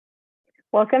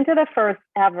Welcome to the first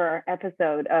ever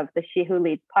episode of the She Who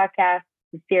Leads podcast,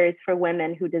 the series for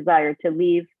women who desire to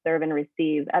leave, serve, and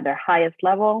receive at their highest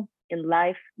level in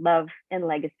life, love, and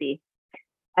legacy.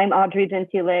 I'm Audrey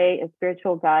Gentile, a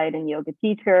spiritual guide and yoga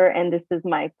teacher, and this is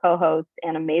my co-host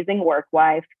and amazing work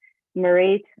wife,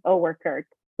 Marit Overkirk,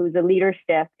 who's a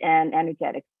leadership and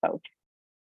energetics coach.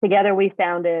 Together, we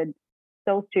founded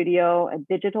Soul Studio, a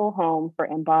digital home for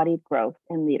embodied growth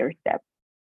and leadership.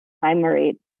 Hi,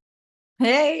 Marit.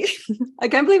 Hey, I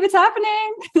can't believe it's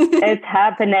happening. It's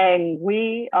happening.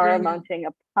 We are launching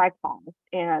a podcast,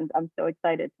 and I'm so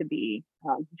excited to be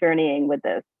journeying with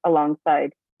this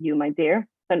alongside you, my dear.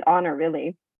 It's an honor,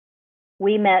 really.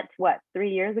 We met, 3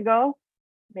 years ago,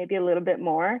 maybe a little bit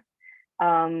more,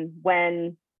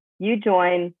 when you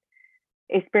joined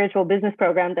a spiritual business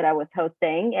program that I was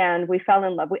hosting, and we fell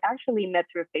in love. We actually met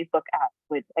through a Facebook app,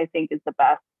 which I think is the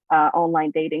best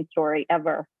online dating story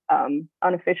ever.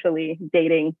 Unofficially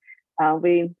dating.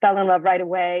 We fell in love right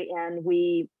away, and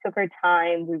we took our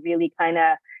time. We really kind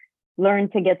of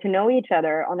learned to get to know each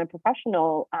other on a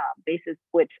professional basis,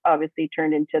 which obviously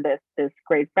turned into this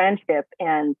great friendship.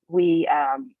 And we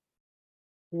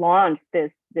launched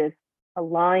this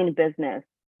aligned business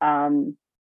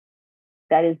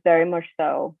that is very much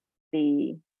so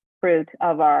the fruit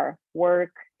of our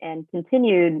work and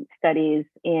continued studies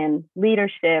in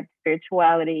leadership,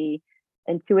 spirituality,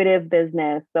 intuitive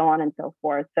business, so on and so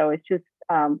forth. So it's just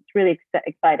it's really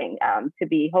exciting to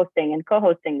be hosting and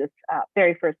co-hosting this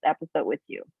very first episode with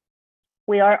you.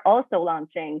 We are also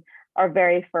launching our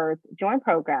very first joint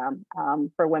program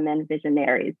for women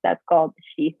visionaries. That's called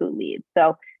She Who Leads.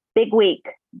 So big week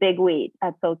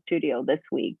at Soul Studio this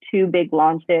week. 2 big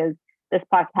launches. This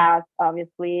podcast,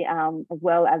 obviously, as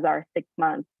well as our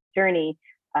 6-month journey,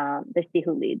 the She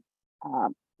Who Leads,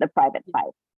 the private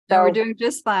site. So we're doing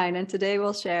just fine, and today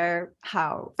we'll share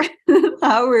how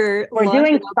we're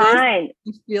doing fine.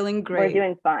 Feeling great. We're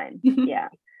doing fine. Yeah.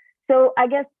 So I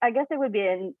guess it would be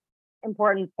an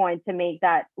important point to make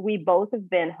that we both have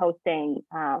been hosting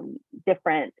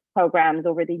different programs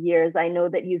over the years. I know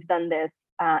that you've done this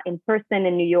in person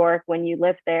in New York when you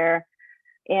lived there,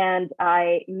 and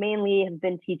I mainly have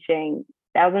been teaching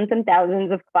thousands and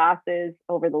thousands of classes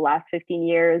over the last 15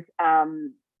 years.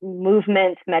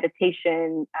 Movement,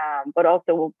 meditation, but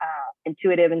also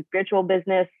intuitive and spiritual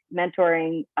business,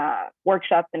 mentoring,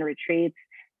 workshops and retreats.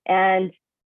 And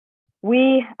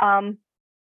we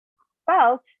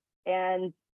felt,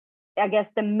 and I guess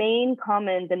the main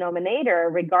common denominator,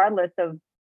 regardless of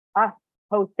us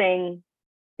hosting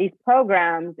these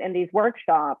programs and these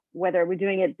workshops, whether we're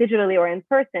doing it digitally or in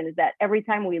person, is that every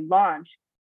time we launch,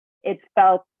 it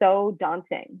felt so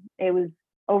daunting. It was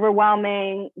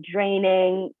overwhelming,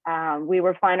 draining. We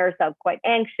were finding ourselves quite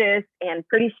anxious and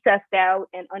pretty stressed out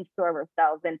and unsure of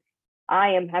ourselves. And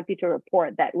I am happy to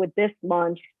report that with this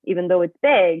launch, even though it's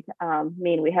big,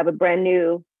 we have a brand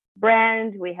new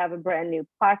brand, we have a brand new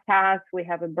podcast, we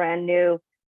have a brand new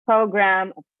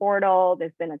program, a portal.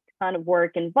 There's been a ton of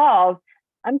work involved.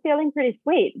 I'm feeling pretty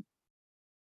sweet.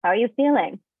 How are you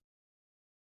feeling?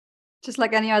 Just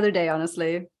like any other day,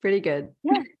 honestly. Pretty good.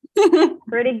 Yeah.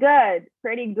 Pretty good.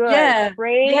 Yeah.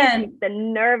 Praise the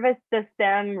nervous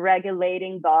system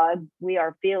regulating God. We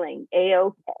are feeling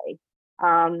A-okay.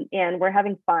 And we're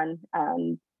having fun.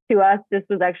 To us, this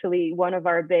was actually one of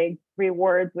our big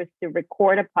rewards, was to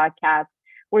record a podcast.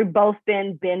 We've both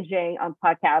been binging on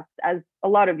podcasts, as a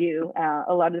lot of you,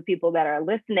 a lot of the people that are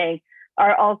listening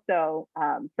are also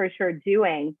for sure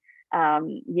doing.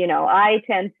 I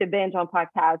tend to binge on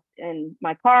podcasts in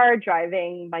my car,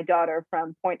 driving my daughter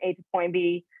from point A to point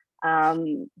B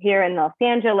here in Los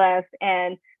Angeles.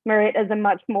 And Marit is a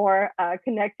much more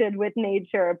connected with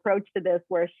nature approach to this,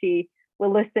 where she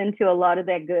will listen to a lot of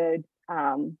that good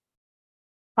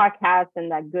podcasts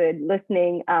and that good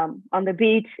listening on the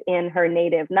beach in her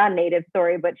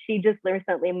but she just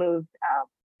recently moved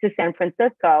to San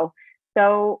Francisco.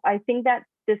 So I think that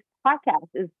this podcast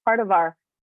is part of our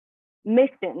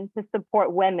mission to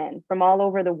support women from all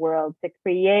over the world to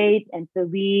create and to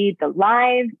lead the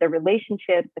lives, the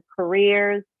relationships, the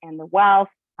careers, and the wealth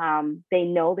they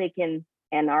know they can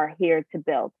and are here to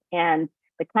build, and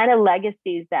the kind of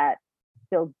legacies that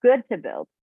feel good to build.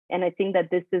 And I think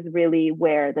that this is really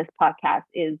where this podcast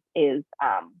is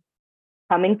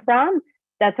coming from.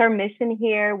 That's our mission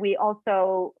here. We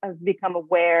also have become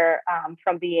aware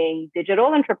from being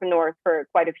digital entrepreneurs for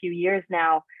quite a few years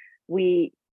now.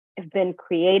 We have been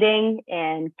creating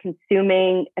and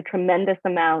consuming a tremendous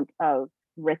amount of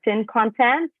written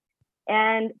content,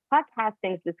 and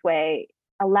podcasting this way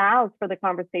allows for the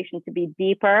conversation to be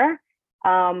deeper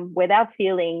without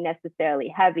feeling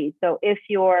necessarily heavy. So if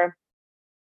you're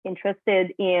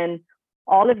interested in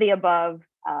all of the above,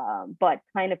 but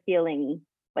kind of feeling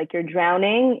like you're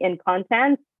drowning in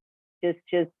content,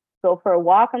 just go for a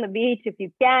walk on the beach if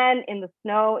you can, in the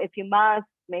snow if you must,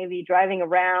 maybe driving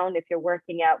around if you're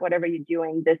working out, whatever you're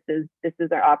doing. This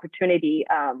is our opportunity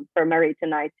for Marit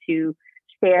and I to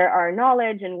share our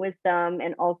knowledge and wisdom,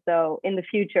 and also in the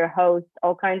future host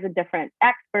all kinds of different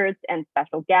experts and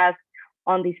special guests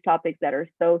on these topics that are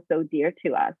so dear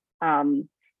to us.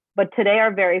 But today,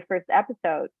 our very first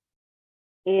episode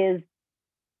is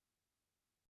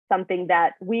something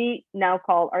that we now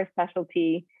call our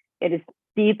specialty. It is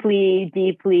deeply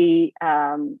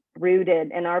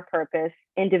rooted in our purpose,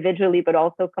 individually, but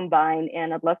also combined.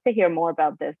 And I'd love to hear more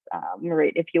about this,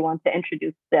 Marit, if you want to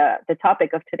introduce the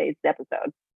topic of today's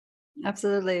episode.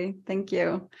 Absolutely. Thank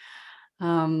you.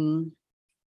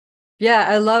 Yeah,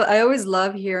 I always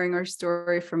love hearing our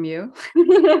story from you.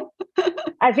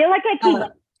 I feel like I keep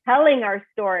telling our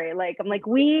story. Like, I'm like,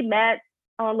 we met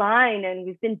online and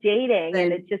we've been dating,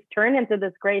 and it just turned into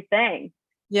this great thing.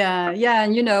 Yeah.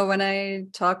 And when I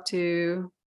talk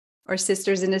to our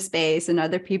sisters in the space and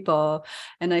other people,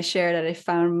 and I share that I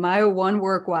found my one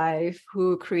work wife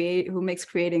who makes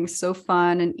creating so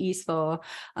fun and easeful,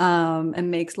 and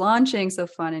makes launching so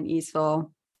fun and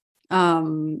easeful.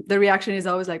 The reaction is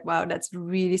always like, wow, that's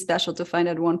really special to find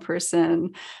that one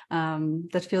person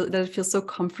that feels so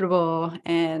comfortable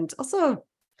and also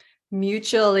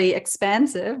mutually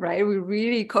expansive, right? We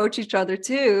really coach each other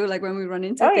too. Like when we run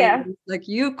into things, like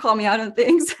you call me out on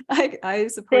things, I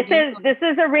support you. This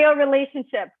is a real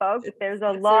relationship, folks. There's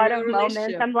a lot of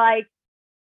moments I'm like,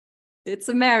 it's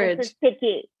a marriage. This is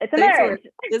picky. It's a marriage.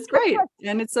 It's great.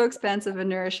 And it's so expansive and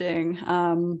nourishing.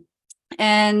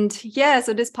 And yeah,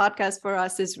 so this podcast for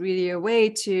us is really a way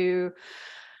to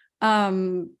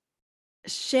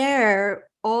share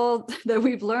all that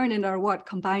we've learned in our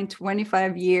combined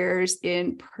 25 years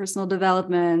in personal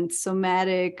development,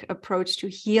 somatic approach to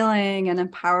healing and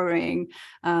empowering,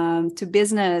 to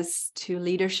business, to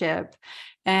leadership.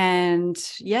 And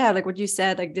yeah, like what you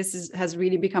said, like has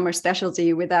really become our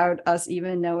specialty without us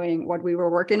even knowing what we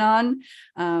were working on,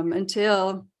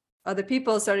 until other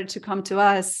people started to come to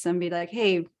us and be like,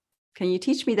 hey, can you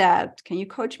teach me that? Can you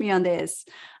coach me on this?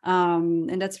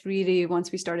 And that's really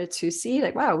once we started to see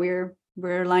like, wow, we're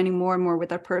aligning more and more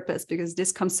with our purpose, because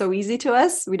this comes so easy to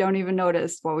us. We don't even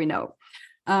notice what we know.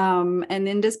 And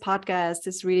in this podcast,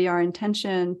 it's really our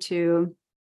intention to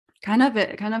kind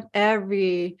of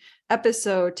every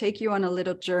episode take you on a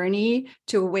little journey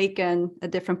to awaken a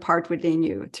different part within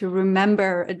you, to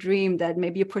remember a dream that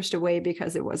maybe you pushed away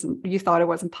because you thought it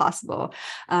wasn't possible,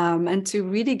 and to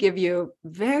really give you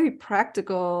very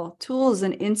practical tools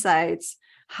and insights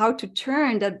how to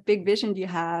turn that big vision you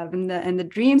have and the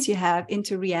dreams you have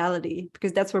into reality,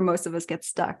 because that's where most of us get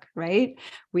stuck, right?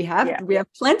 We have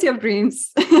plenty of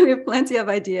dreams, we have plenty of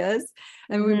ideas,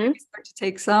 and we maybe start to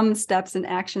take some steps and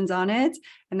actions on it,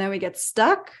 and then we get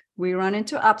stuck, we run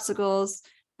into obstacles,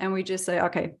 and we just say,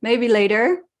 okay, maybe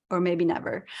later or maybe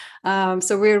never.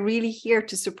 So we're really here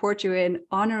to support you in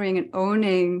honoring and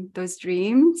owning those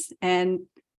dreams and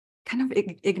kind of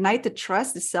ignite the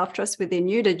trust, the self-trust within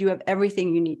you that you have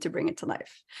everything you need to bring it to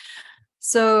life.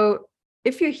 So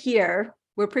if you're here,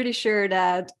 we're pretty sure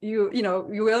that you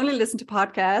will only listen to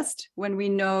podcasts when we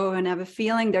know and have a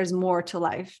feeling there's more to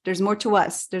life. There's more to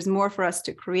us. There's more for us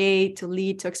to create, to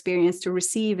lead, to experience, to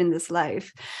receive in this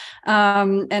life.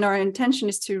 And our intention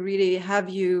is to really have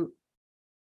you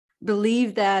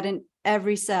believe that in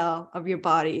every cell of your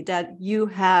body, that you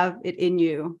have it in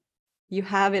you. You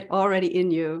have it already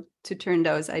in you to turn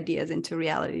those ideas into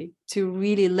reality, to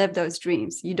really live those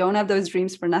dreams. You don't have those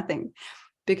dreams for nothing,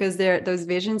 because those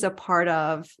visions are part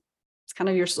of, it's kind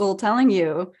of your soul telling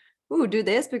you, ooh, do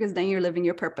this because then you're living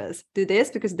your purpose. Do this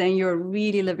because then you're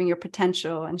really living your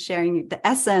potential and sharing the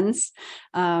essence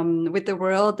with the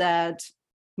world that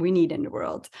we need in the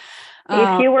world.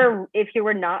 If you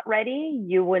were not ready,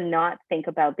 you would not think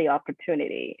about the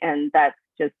opportunity. And that's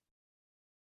just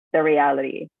the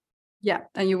reality. Yeah.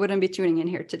 And you wouldn't be tuning in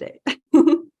here today.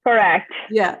 Correct.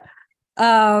 Yeah.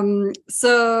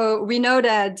 So we know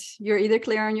that you're either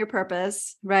clear on your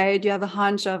purpose, right? You have a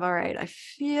hunch of, all right, I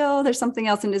feel there's something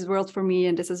else in this world for me,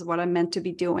 and this is what I'm meant to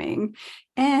be doing.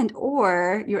 And,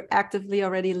 or you're actively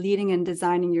already leading and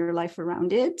designing your life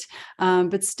around it,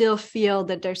 but still feel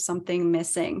that there's something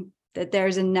missing, that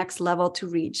there's a next level to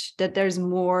reach, that there's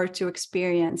more to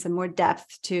experience and more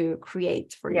depth to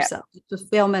create for yourself,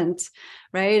 fulfillment,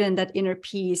 right? And that inner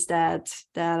peace that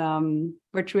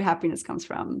where true happiness comes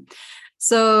from.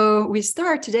 So we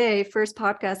start today, first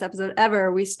podcast episode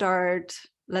ever.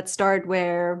 Let's start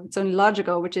where it's only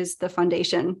logical, which is the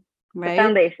foundation. right? The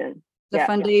foundation. The Yeah.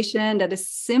 foundation that is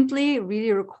simply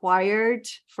really required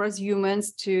for us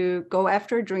humans to go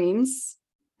after dreams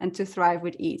and to thrive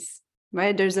with ease,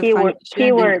 right? There's a Keyword. foundation.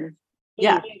 Keyword.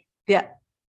 Yeah. Yeah.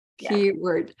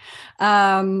 Keyword.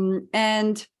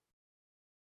 And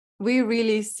we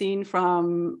really seen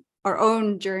from our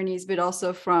own journeys, but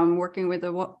also from working with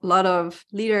a lot of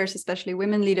leaders, especially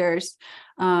women leaders,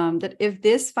 that if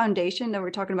this foundation that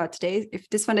we're talking about today, if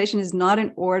this foundation is not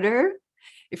in order,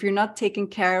 if you're not taking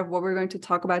care of what we're going to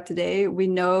talk about today, we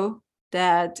know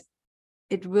that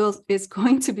it's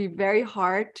going to be very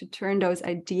hard to turn those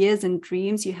ideas and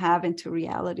dreams you have into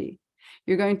reality.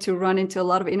 You're going to run into a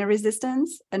lot of inner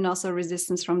resistance and also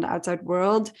resistance from the outside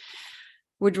world,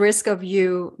 with risk of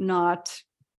you not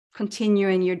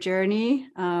continuing your journey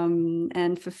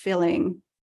and fulfilling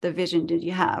the vision that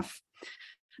you have.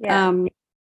 Yeah.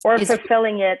 Or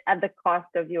fulfilling it at the cost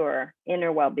of your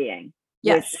inner well-being.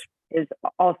 Yes. Which is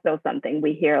also something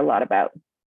we hear a lot about.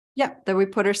 Yeah, that we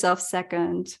put ourselves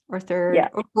second or third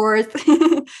or fourth.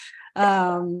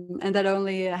 And that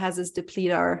only has us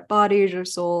deplete our bodies or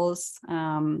souls.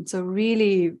 So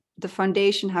really the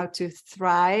foundation, how to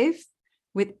thrive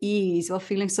with ease while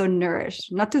feeling so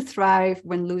nourished, not to thrive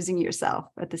when losing yourself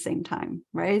at the same time,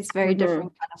 right? It's very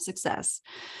different kind of success.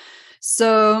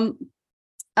 So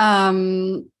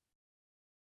Audrey's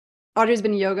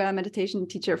been a yoga and meditation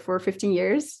teacher for 15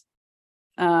 years.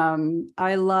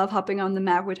 I love hopping on the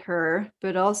mat with her,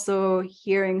 but also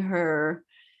hearing her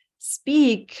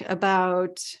speak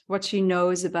about what she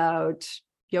knows about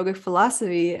yogic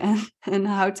philosophy and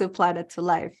how to apply that to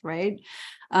life, right?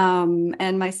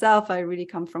 And myself, I really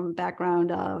come from a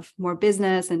background of more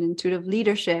business and intuitive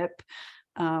leadership,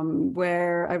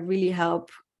 where I really help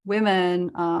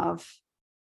women of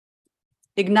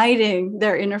igniting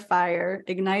their inner fire,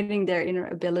 igniting their inner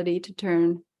ability to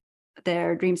turn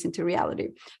their dreams into reality.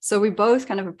 So we both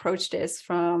kind of approach this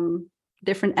from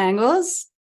different angles.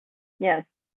 Yes.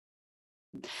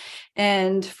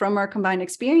 And from our combined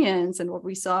experience and what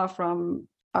we saw from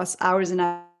us hours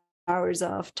and hours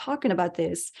of talking about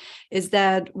this is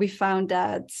that we found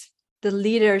that the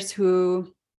leaders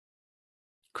who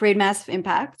create massive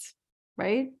impact,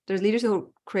 right? There's leaders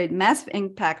who create massive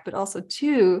impact, but also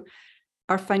two,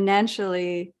 are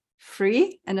financially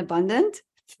free and abundant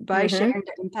by sharing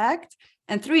the impact,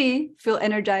 and three, feel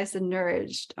energized and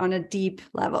nourished on a deep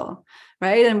level,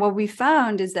 right? And what we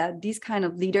found is that these kind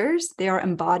of leaders, they are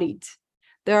embodied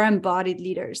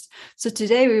leaders. So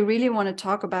today we really want to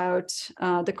talk about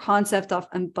the concept of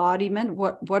embodiment,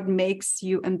 what makes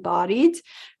you embodied,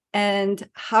 and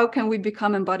how can we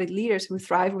become embodied leaders who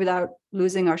thrive without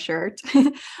losing our shirt,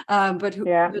 but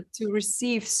to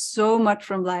receive so much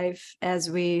from life as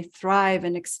we thrive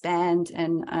and expand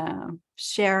and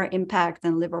share impact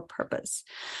and live our purpose.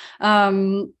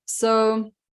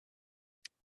 So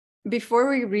before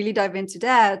we really dive into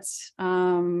that,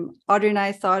 Audrey and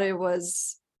I thought it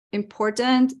was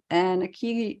important and a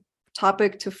key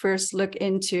topic to first look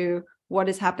into what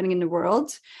is happening in the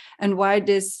world and why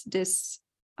this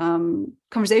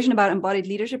conversation about embodied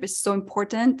leadership is so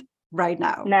important right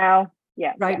now. Now.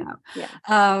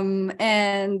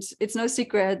 And it's no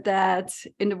secret that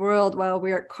in the world, while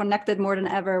we are connected more than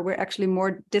ever, we're actually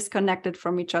more disconnected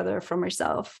from each other, from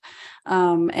ourselves.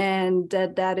 And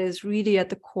that is really at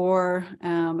the core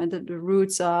and the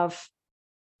roots of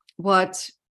what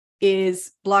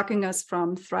is blocking us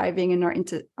from thriving in our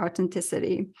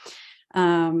authenticity.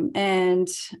 And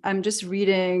I'm just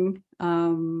reading,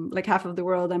 like half of the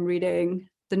world, I'm reading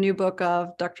the new book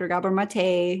of Dr. Gabor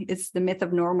Mate. It's The Myth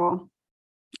of Normal.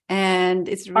 And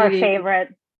it's really our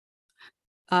favorite.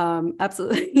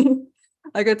 Absolutely.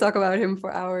 I could talk about him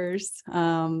for hours.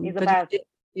 He's the best.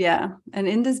 Yeah. And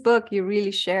in this book, he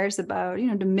really shares about,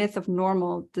 the myth of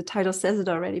normal. The title says it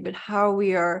already, but how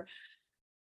we are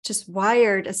just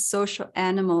wired as social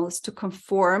animals to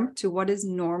conform to what is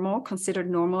normal, considered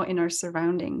normal in our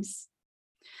surroundings.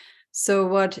 So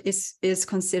what is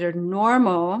considered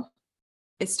normal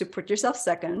is to put yourself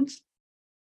second.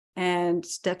 And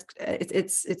that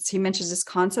he mentions this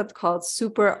concept called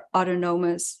super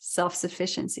autonomous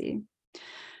self-sufficiency.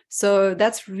 So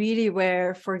that's really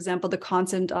where, for example, the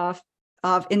concept of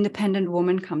independent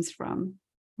woman comes from,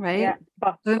 right?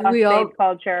 Yeah,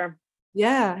 culture.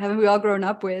 Yeah, haven't we all grown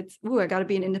up with, I got to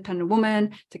be an independent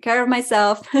woman, take care of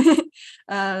myself.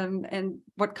 And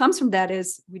what comes from that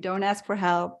is we don't ask for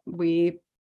help. We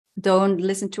don't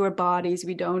listen to our bodies.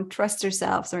 We don't trust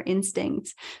ourselves, our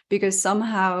instincts, because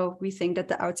somehow we think that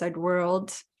the outside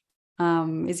world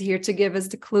is here to give us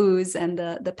the clues and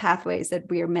the pathways that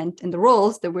we are meant, and the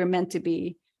roles that we're meant to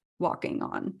be walking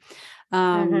on.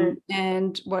 Mhm.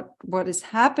 And what is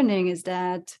happening is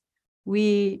that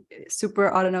we,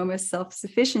 super autonomous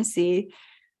self-sufficiency,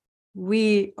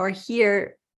 we are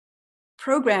here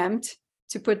programmed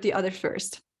to put the other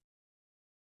first,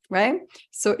 right?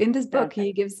 So in this book, Okay.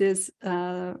 he gives this,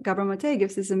 Gabor Mate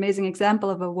gives this amazing example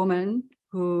of a woman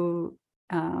who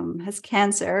has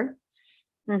cancer.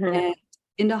 Mhm. And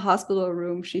in the hospital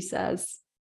room, she says,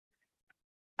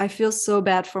 I feel so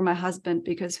bad for my husband,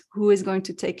 because who is going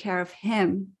to take care of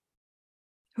him?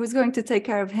 Who's going to take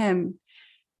care of him?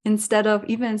 Instead of,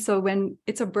 even so, when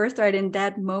it's a birthright in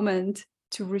that moment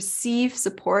to receive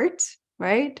support,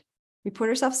 right? We put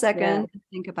ourselves Yeah. second and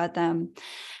think about them.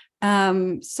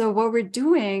 So what we're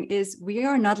doing is we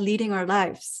are not leading our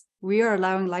lives. We are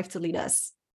allowing life to lead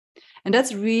us. And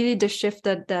that's really the shift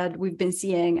that we've been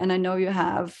seeing. And I know you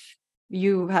have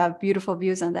beautiful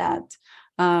views on that,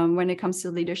 when it comes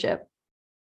to leadership.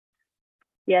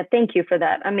 Yeah, thank you for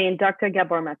that. I mean, Dr.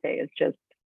 Gabor Mate is just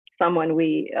someone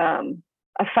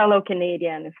a fellow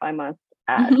Canadian, if I must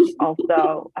add,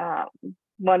 also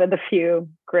one of the few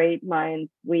great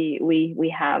minds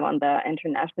we have on the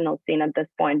international scene at this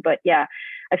point. But yeah,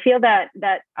 I feel that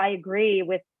I agree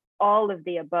with all of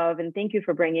the above, and thank you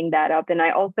for bringing that up. And I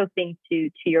also think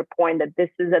to your point that this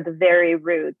is at the very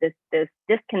root, this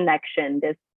disconnection,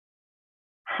 this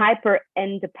hyper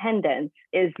independence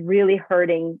is really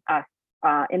hurting us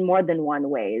in more than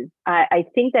one ways. I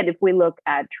think that if we look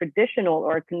at traditional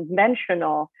or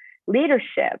conventional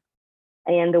leadership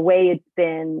and the way it's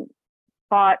been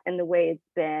taught and the way it's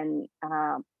been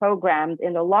programmed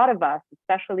in a lot of us,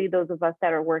 especially those of us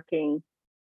that are working,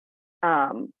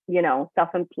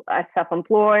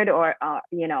 self-employed or,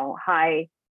 high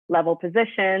level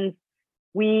positions,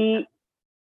 we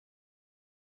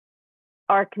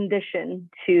are conditioned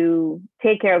to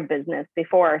take care of business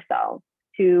before ourselves,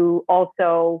 to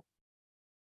also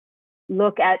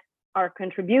look at our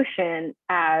contribution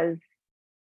as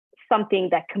something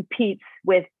that competes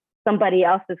with somebody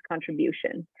else's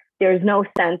contribution. There's no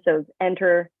sense of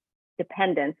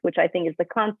interdependence, which I think is the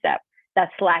concept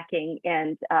that's lacking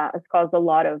and has caused a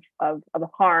lot of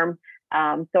harm.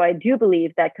 So I do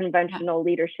believe that conventional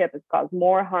leadership has caused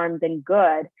more harm than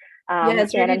good.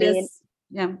 It's really this.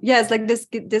 It's like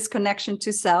this connection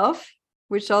to self,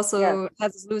 which also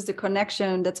has us lose the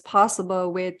connection that's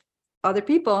possible with other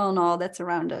people and all that's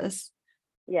around us.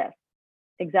 Yes,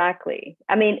 exactly.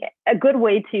 I mean, a good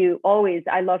way to always,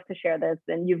 I love to share this,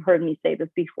 and you've heard me say this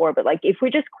before, but like if we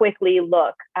just quickly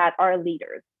look at our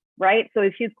leaders, right? So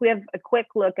if you have a quick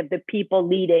look at the people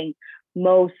leading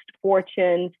most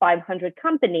Fortune 500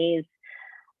 companies,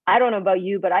 I don't know about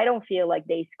you, but I don't feel like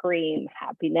they scream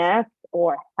happiness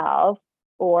or health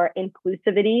or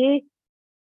inclusivity.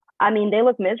 I mean, they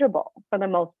look miserable for the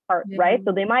most part, right?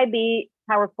 So they might be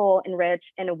powerful and rich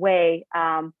in a way,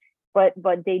 but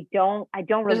they don't. I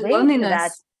don't relate to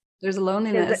that. There's a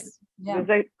loneliness.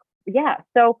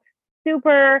 So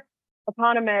super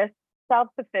autonomous,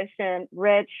 self-sufficient,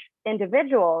 rich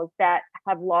individuals that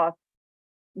have lost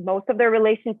most of their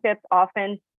relationships,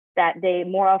 often that they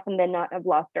more often than not have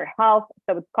lost their health.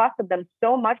 So it's costed them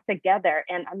so much together.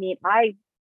 And I mean, I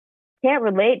can't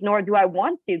relate, nor do I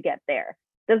want to get there.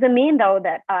 Doesn't mean though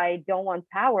that I don't want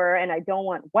power and I don't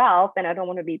want wealth and I don't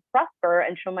want to be prosper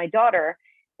and show my daughter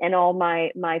and all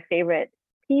my favorite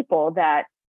people that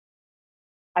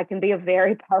I can be a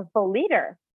very powerful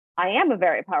leader. I am a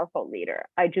very powerful leader.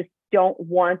 I just don't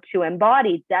want to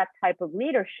embody that type of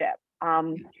leadership.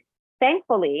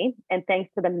 Thankfully, and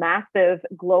thanks to the massive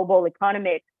global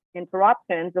economic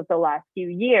interruptions of the last few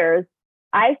years,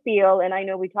 I feel, and I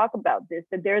know we talk about this,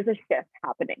 that there's a shift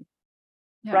happening,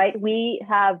 right? We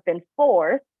have been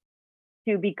forced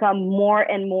to become more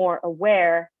and more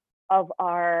aware of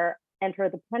our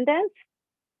interdependence,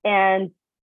 and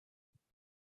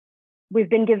we've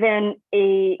been given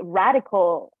a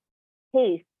radical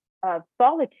taste of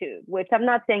solitude, which I'm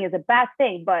not saying is a bad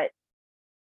thing, but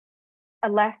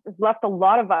has left a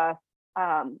lot of us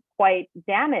quite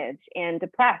damaged and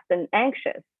depressed and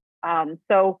anxious.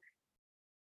 So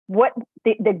what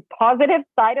the positive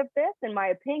side of this, in my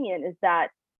opinion, is that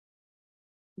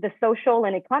the social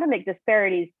and economic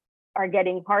disparities are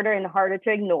getting harder and harder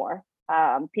to ignore.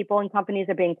 People and companies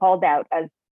are being called out as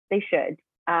they should.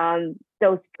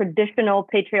 Those traditional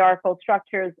patriarchal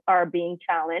structures are being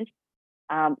challenged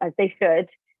as they should.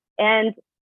 And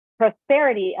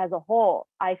prosperity as a whole,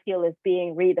 I feel, is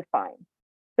being redefined.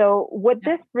 So what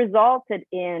this resulted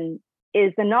in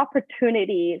is an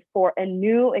opportunity for a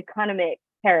new economic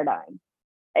paradigm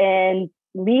and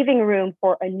leaving room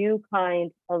for a new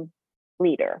kind of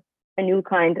leader, a new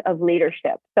kind of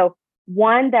leadership. So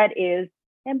one that is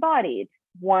embodied,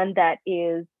 one that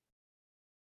is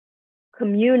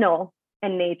communal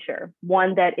in nature,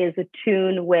 one that is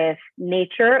attuned with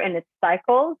nature and its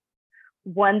cycles,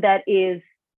 one that is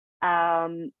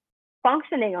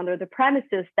functioning under the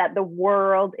premises that the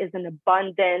world is an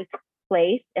abundant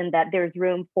place and that there's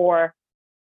room for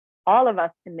all of us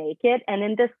to make it. And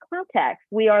in this context,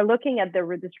 we are looking at the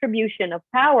redistribution of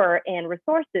power and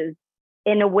resources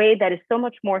in a way that is so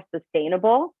much more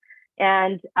sustainable,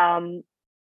 and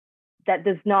that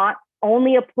does not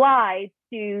only apply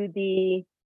to the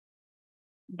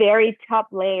very top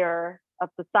layer of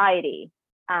society.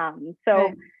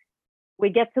 So we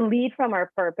get to lead from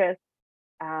our purpose,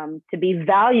 to be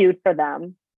valued for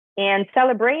them and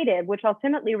celebrated, which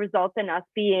ultimately results in us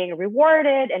being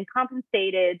rewarded and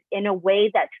compensated in a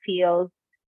way that feels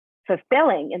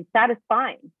fulfilling and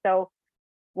satisfying. So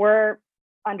we're,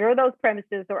 under those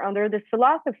premises or under this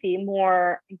philosophy,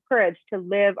 more encouraged to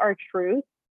live our truth,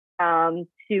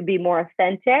 to be more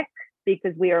authentic,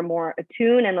 because we are more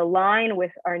attuned and aligned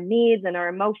with our needs and our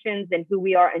emotions and who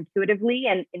we are intuitively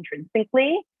and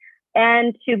intrinsically,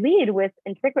 and to lead with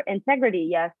integrity,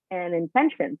 yes, and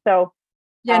intention. So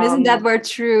yeah, and isn't that where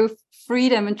true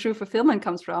freedom and true fulfillment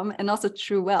comes from, and also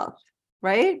true wealth,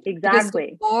 right? Exactly. Because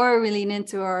the more we lean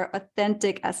into our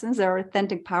authentic essence, our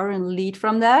authentic power, and lead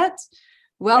from that,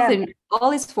 wealth in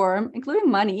all its form, including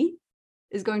money,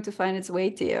 is going to find its way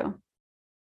to you.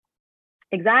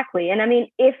 Exactly. And I mean,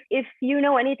 if you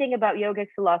know anything about yogic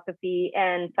philosophy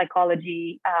and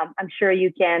psychology, I'm sure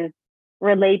you can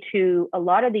relate to a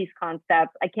lot of these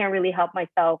concepts. I can't really help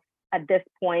myself at this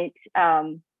point.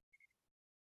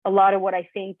 A lot of what I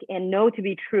think and know to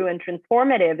be true and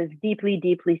transformative is deeply,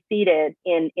 deeply seated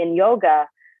in yoga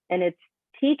and its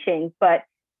teachings, but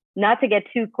not to get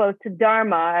too close to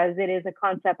Dharma, as it is a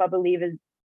concept I believe is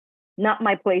not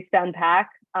my place to unpack,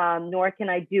 nor can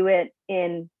I do it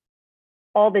in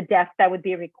all the depth that would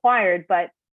be required.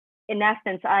 But in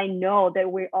essence, I know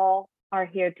that we all are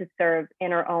here to serve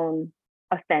in our own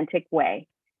authentic way,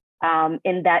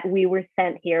 in that we were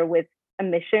sent here with a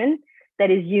mission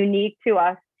that is unique to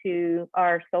us, to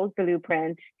our soul's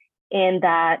blueprint, and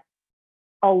that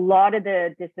a lot of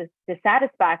the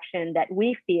dissatisfaction that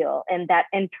we feel and that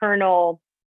internal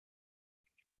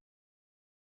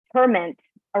torment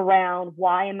around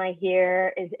why am I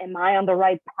here? Am I on the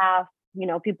right path? You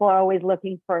know, people are always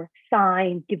looking for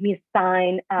signs. Give me a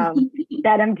sign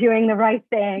that I'm doing the right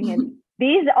thing. And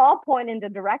these all point in the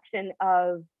direction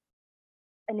of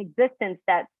an existence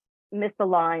that's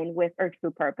misaligned with our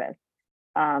true purpose.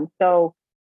 So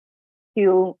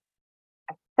to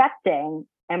accepting,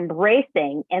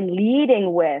 embracing, and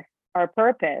leading with our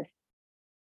purpose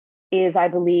is, I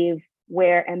believe,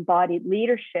 where embodied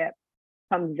leadership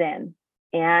comes in,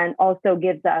 and also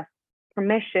gives us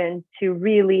permission to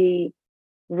really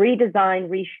redesign,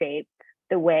 reshape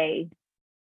the way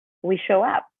we show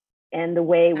up and the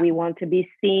way we want to be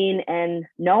seen and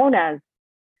known as,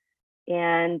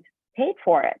 and paid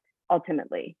for it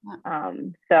ultimately.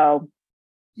 So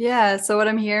what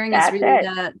I'm hearing is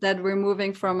really that we're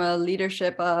moving from a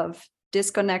leadership of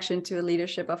disconnection to a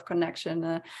leadership of connection,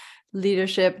 a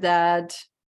leadership that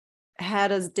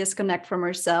had us disconnect from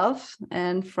ourselves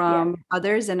and from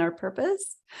others and our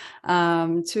purpose,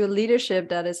 to a leadership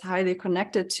that is highly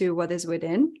connected to what is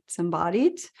within, it's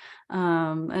embodied,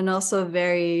 and also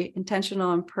very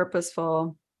intentional and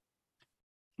purposeful,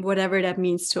 whatever that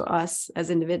means to us as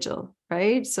individual,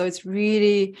 right? So it's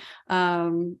really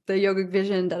the yogic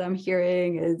vision that I'm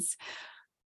hearing is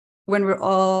when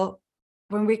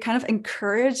we kind of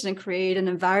encourage and create an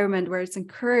environment where it's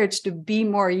encouraged to be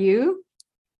more you,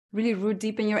 really root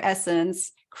deep in your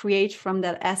essence, create from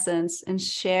that essence, and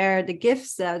share the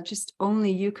gifts that just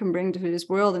only you can bring to this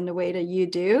world in the way that you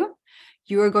do,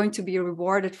 you are going to be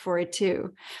rewarded for it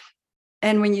too.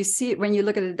 And when you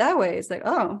look at it that way, it's like,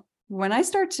 oh, when I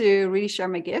start to really share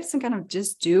my gifts and kind of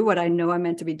just do what I know I'm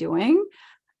meant to be doing,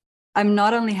 I'm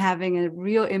not only having a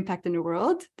real impact in the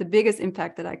world, the biggest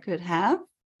impact that I could have,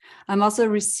 I'm also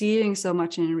receiving so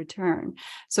much in return.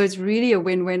 So it's really a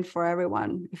win-win for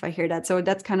everyone, if I hear that. So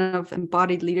that's kind of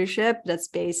embodied leadership that's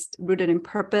rooted in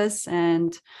purpose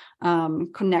and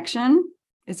connection.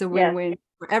 It's a win-win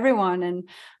for everyone.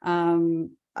 And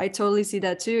I totally see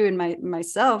that too in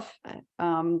myself,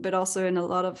 but also in a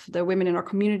lot of the women in our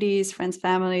communities, friends,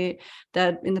 family,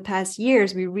 that in the past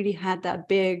years, we really had that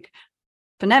big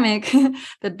pandemic,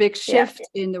 that big shift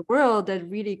in the world that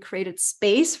really created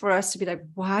space for us to be like,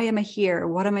 why am I here?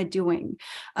 What am I doing?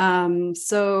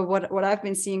 So what I've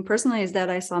been seeing personally is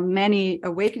that I saw many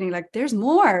awakening, like there's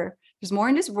more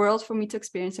in this world for me to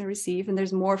experience and receive, and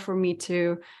there's more for me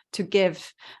to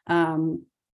give.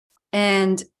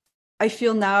 And I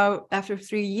feel now, after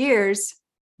 3 years,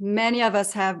 many of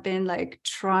us have been like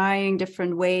trying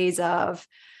different ways of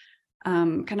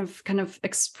kind of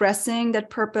expressing that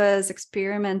purpose,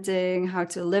 experimenting how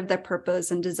to live that purpose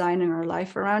and designing our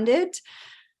life around it.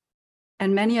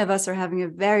 And many of us are having a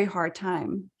very hard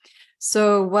time.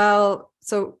 So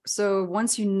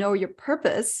once you know your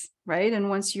purpose, right? And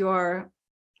once you are,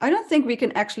 I don't think we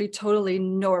can actually totally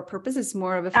know our purpose. It's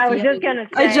more of a feeling. I was just gonna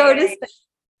say, I noticed.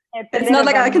 It's not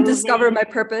like I can moving, discover my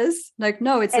purpose. Like,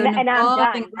 no, it's an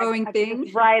evolving, growing thing.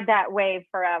 Ride that wave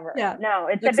forever. Yeah. No,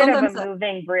 it's like a bit of a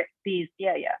moving beast.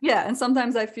 Yeah. Yeah. And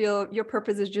sometimes I feel your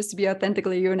purpose is just to be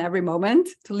authentically you in every moment,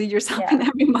 to lead yourself in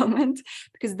every moment,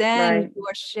 because then you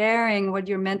are sharing what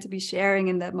you're meant to be sharing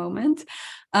in that moment.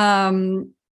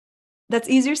 That's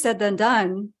easier said than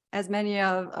done, as many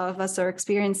of us are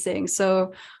experiencing.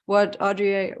 So what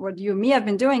Audrey, what you and me have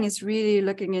been doing is really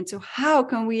looking into how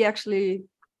can we actually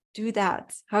do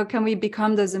that? How can we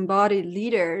become those embodied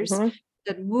leaders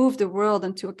that move the world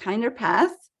into a kinder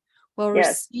path while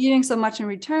receiving so much in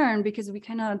return? Because we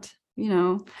cannot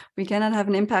have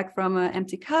an impact from an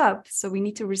empty cup. So we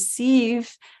need to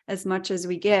receive as much as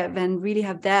we give, and really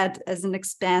have that as an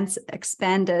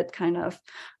expanded kind of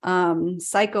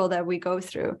cycle that we go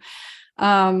through.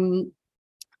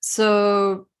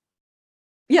 So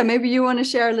yeah, maybe you want to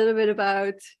share a little bit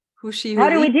about how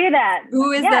do we do that?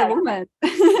 Who is that woman? Who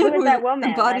is that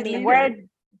woman? I mean, leader?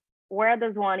 where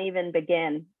does one even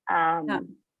begin?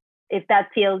 If that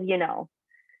feels,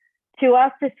 to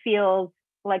us, this feels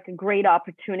like a great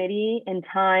opportunity in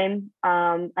time.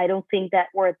 I don't think that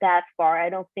we're that far. I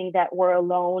don't think that we're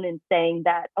alone in saying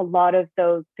that a lot of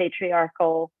those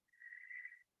patriarchal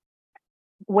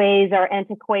ways are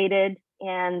antiquated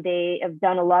and they have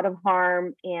done a lot of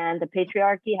harm, and the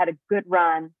patriarchy had a good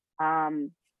run.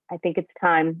 I think it's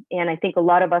time. And I think a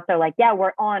lot of us are like, yeah,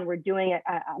 we're doing it.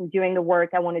 I'm doing the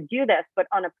work. I want to do this. But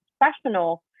on a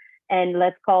professional and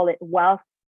let's call it wealth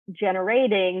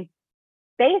generating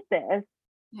basis,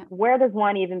 where does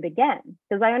one even begin?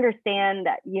 Because I understand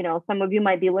that, some of you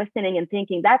might be listening and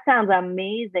thinking, that sounds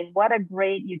amazing. What a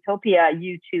great utopia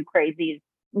you two crazies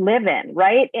live in,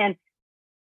 right? And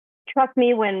trust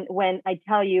me when I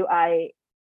tell you,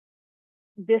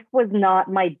 this was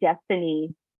not my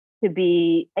destiny to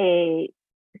be a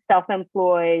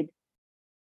self-employed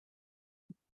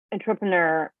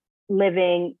entrepreneur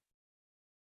living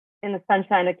in the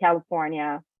sunshine of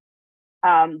California.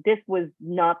 This was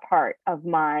not part of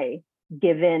my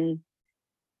given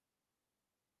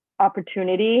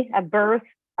opportunity at birth.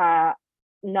 I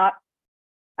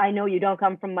know you don't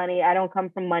come from money. I don't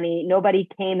come from money. Nobody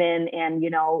came in and,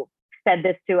 fed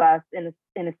this to us in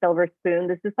a silver spoon.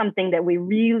 This is something that we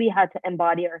really had to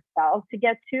embody ourselves to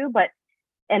get to.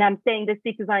 And I'm saying this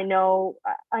because I know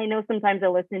sometimes I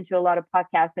listen to a lot of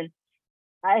podcasts, and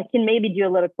I can maybe do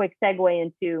a little quick segue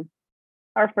into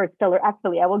our first pillar.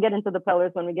 Actually, I will get into the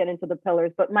pillars when we get into the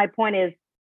pillars. But my point is,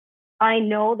 I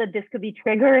know that this could be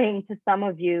triggering to some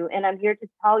of you, and I'm here to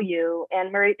tell you,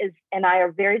 and Mary and I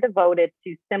are very devoted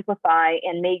to simplify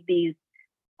and make this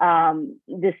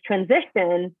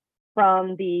transition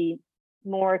from the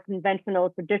more conventional,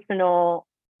 traditional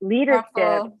leadership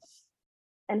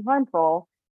and harmful,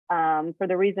 for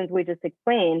the reasons we just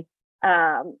explained,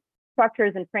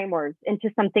 structures and frameworks into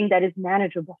something that is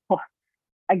manageable.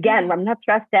 Again, I'm not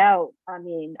stressed out. I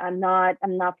mean, I'm not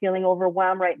feeling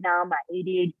overwhelmed right now. My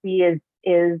ADHD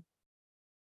is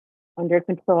under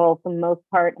control for the most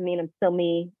part. I mean, I'm still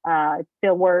me. It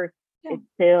still works. It's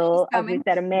still, as we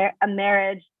said, a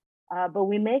marriage, but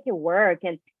we make it work.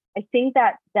 And I think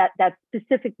that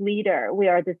specific leader we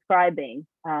are describing,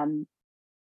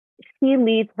 she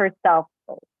leads herself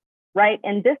first, right?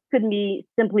 And this could be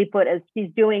simply put as she's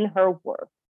doing her work.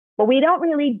 But we don't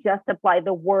really just apply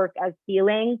the work as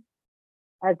healing,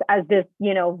 as this,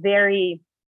 very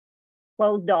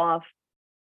closed off.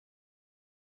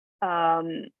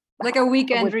 Like a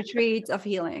weekend retreat of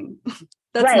healing.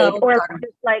 That's right. Or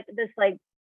this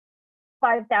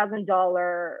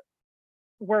 $5,000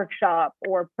 workshop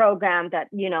or program that,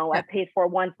 I paid for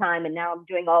one time and now I'm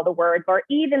doing all the work. Or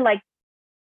even like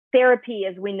therapy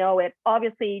as we know it.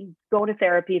 Obviously, go to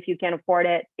therapy if you can afford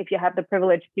it. If you have the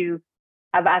privilege to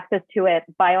have access to it,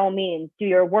 by all means, do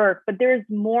your work. But there's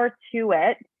more to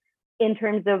it in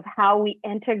terms of how we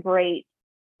integrate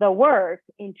the work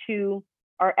into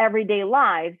our everyday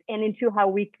lives and into how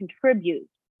we contribute,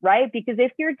 right? Because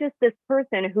if you're just this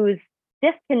person who's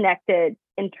disconnected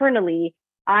internally,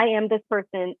 I am this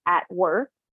person at work.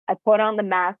 I put on the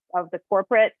mask of the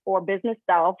corporate or business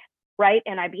self, right?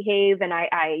 And I behave and I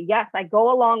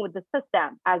go along with the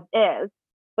system as is,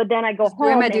 but then I go home.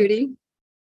 Doing my duty.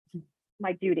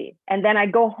 my duty. And then I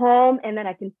go home and then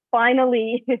I can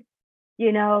finally,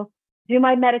 do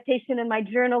my meditation and my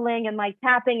journaling and my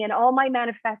tapping and all my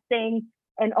manifesting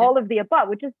and all of the above,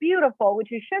 which is beautiful, which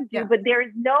you should do. Yeah. But there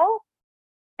is no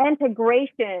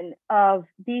integration of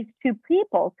these two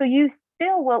people. So you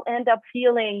still will end up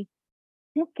feeling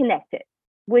disconnected,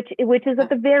 which is at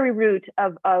the very root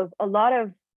of a lot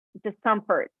of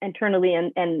discomfort internally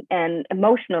and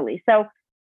emotionally. So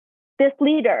this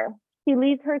leader, she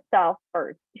leads herself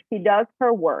first. She does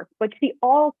her work, but she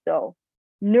also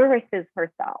nourishes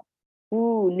herself.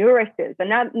 Nourishes. And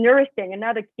not nourishing,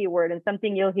 another key word, and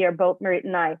something you'll hear both Marit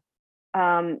and I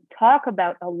talk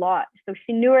about a lot. So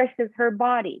she nourishes her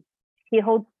body. She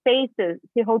holds space,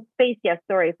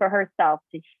 for herself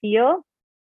to heal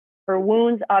her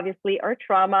wounds, obviously, or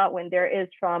trauma when there is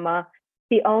trauma.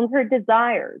 She owns her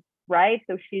desires, right?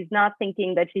 So she's not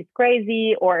thinking that she's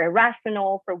crazy or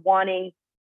irrational for wanting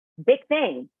big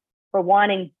things, for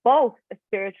wanting both a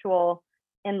spiritual,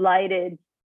 enlightened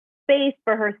space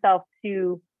for herself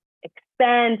to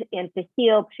expand and to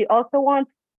heal. She also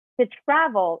wants to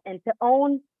travel and to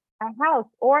own a house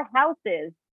or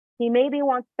houses. She maybe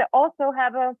wants to also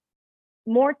have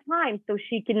more time so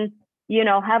she can,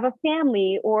 have a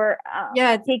family or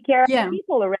take care of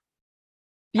people around.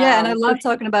 Yeah, and I love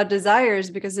talking about desires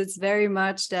because it's very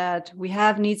much that we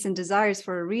have needs and desires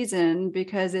for a reason,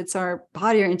 because it's our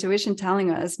body or intuition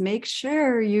telling us, make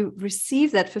sure you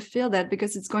receive that, fulfill that,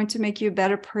 because it's going to make you a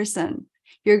better person.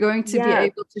 You're going to be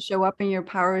able to show up in your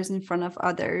powers in front of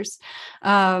others.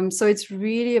 So it's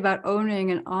really about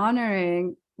owning and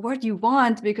honoring what you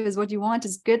want, because what you want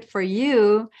is good for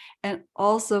you and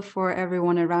also for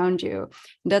everyone around you.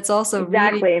 That's also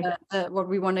really what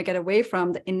we want to get away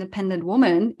from. The independent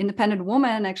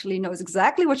woman actually knows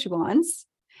exactly what she wants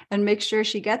and make sure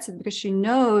she gets it, because she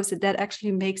knows that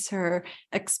actually makes her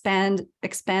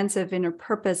expansive in her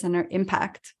purpose and her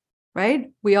impact,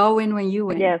 right? We all win when you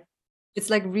win. Yes.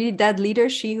 It's like really that leader,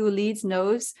 she who leads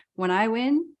knows when I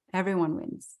win, everyone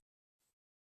wins.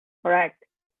 Correct.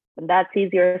 And that's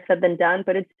easier said than done,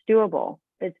 but it's doable.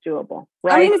 It's doable,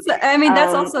 right? I mean,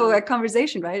 that's also a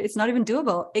conversation, right? It's not even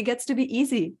doable. It gets to be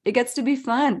easy. It gets to be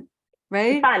fun,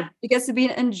 right? It gets to be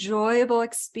an enjoyable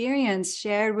experience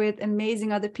shared with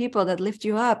amazing other people that lift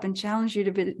you up and challenge you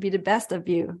to be the best of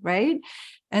you, right?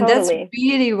 And that's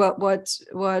really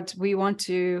what we want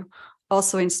to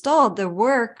also install. That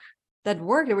work that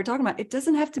we're talking about, it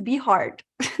doesn't have to be hard.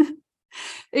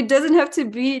 It doesn't have to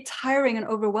be tiring and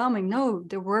overwhelming. No,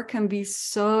 the work can be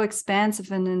so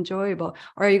expansive and enjoyable.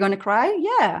 Are you going to cry?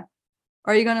 Yeah.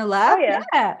 Are you going to laugh? Oh,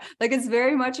 yeah. Like, it's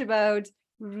very much about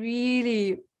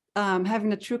really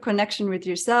having a true connection with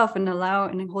yourself and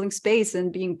holding space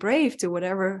and being brave to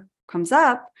whatever comes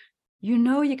up.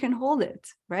 You can hold it,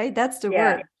 right? That's the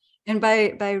work. And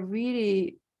by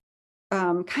really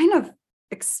kind of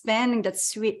expanding that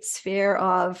sweet sphere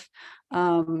of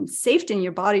safety in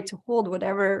your body to hold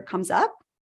whatever comes up,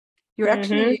 you're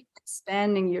actually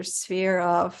expanding your sphere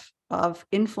of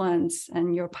influence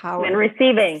and your power and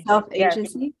receiving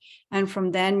self-agency. And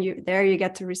from then you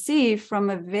get to receive from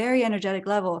a very energetic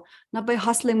level, not by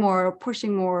hustling more or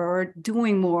pushing more or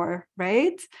doing more,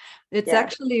 right? It's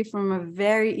actually from a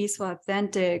very easeful,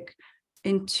 authentic,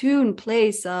 in tune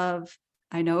place of,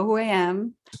 I know who I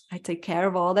am. I take care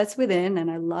of all that's within, and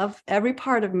I love every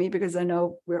part of me because I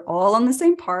know we're all on the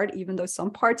same part, even though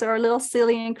some parts are a little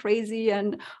silly and crazy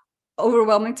and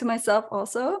overwhelming to myself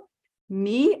also.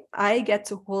 I get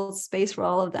to hold space for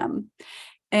all of them.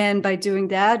 And by doing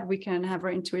that, we can have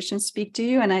our intuition speak to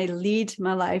you, and I lead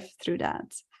my life through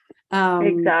that.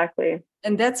 Exactly.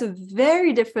 And that's a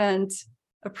very different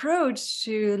approach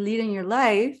to leading your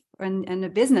life and a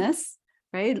business.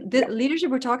 Right? The leadership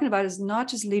we're talking about is not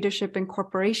just leadership in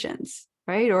corporations,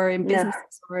 right? Or in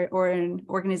businesses or in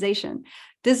organization.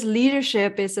 This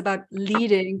leadership is about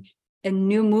leading a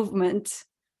new movement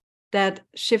that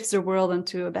shifts the world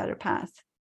onto a better path.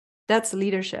 That's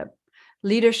leadership.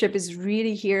 Leadership is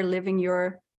really here living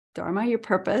your dharma, your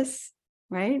purpose,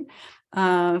 right?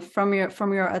 From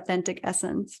your authentic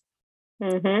essence.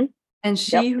 Mm-hmm. And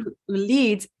she who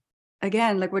leads,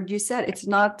 again, like what you said, it's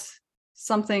not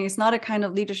a kind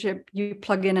of leadership you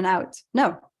plug in and out.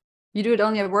 No, you do it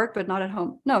only at work, but not at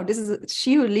home. No, this is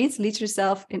she who leads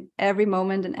herself in every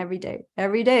moment and every day.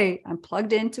 Every day I'm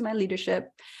plugged into my leadership.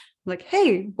 I'm like,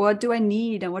 hey, what do I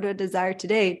need? And what do I desire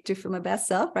today to feel my best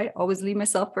self, right? Always lead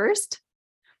myself first.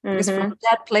 Because from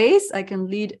that place, I can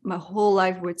lead my whole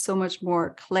life with so much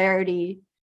more clarity,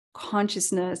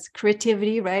 consciousness,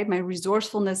 creativity, right? My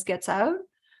resourcefulness gets out.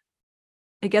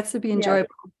 It gets to be enjoyable.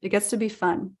 It gets to be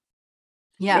fun.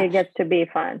 Yeah. It gets to be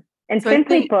fun. And so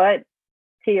simply put,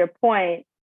 to your point,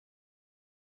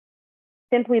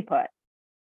 simply put,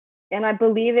 and I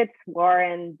believe it's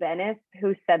Warren Bennis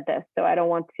who said this, so I don't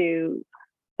want to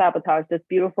sabotage this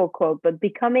beautiful quote, but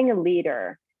becoming a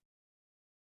leader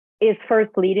is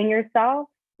first leading yourself.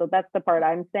 So that's the part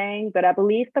I'm saying. But I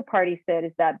believe the part he said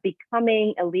is that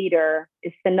becoming a leader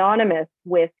is synonymous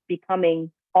with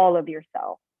becoming all of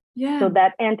yourself. Yeah. So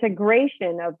that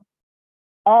integration of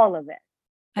all of it,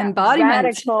 embodiment,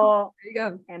 radical there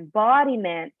you go.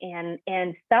 embodiment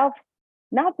and self,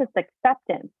 not just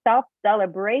acceptance,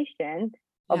 self-celebration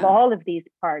of all of these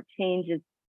parts changes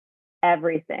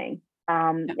everything.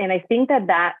 And I think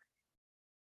that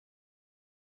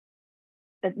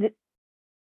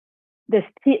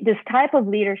this type of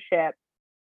leadership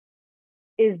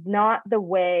is not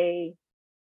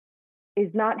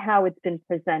how it's been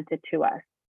presented to us.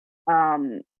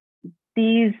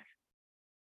 These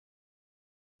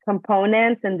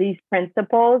components and these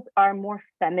principles are more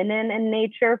feminine in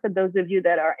nature for those of you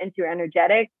that are into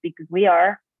energetics, because we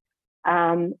are.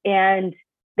 And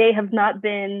they have not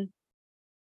been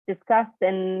discussed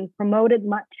and promoted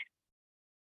much.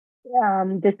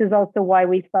 This is also why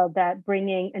we felt that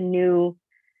bringing a new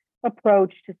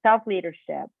approach to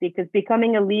self-leadership, because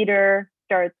becoming a leader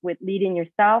starts with leading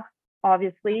yourself,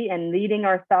 obviously, and leading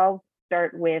ourselves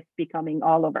start with becoming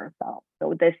all of ourselves.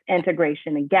 So this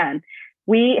integration again,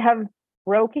 we have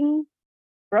broken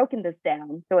this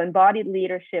down. So embodied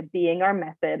leadership being our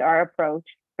method, our approach,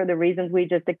 for the reasons we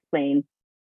just explained,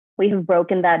 we have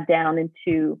broken that down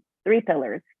into 3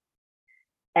 pillars.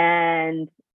 And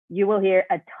you will hear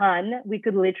a ton. We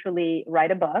could literally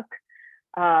write a book.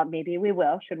 Maybe we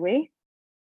will. Should we?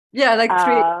 Yeah, like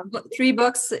three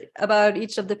books about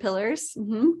each of the pillars.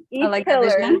 Each I like pillar.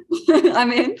 that vision.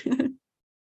 I'm in.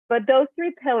 But those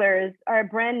 3 pillars are a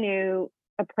brand new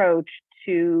approach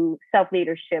to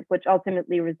self-leadership, which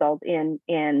ultimately result in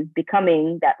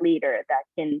becoming that leader that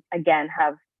can again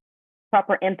have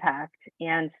proper impact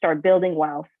and start building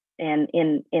wealth and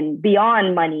in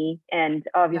beyond money and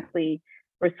obviously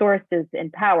resources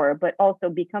and power, but also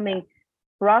becoming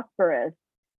prosperous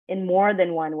in more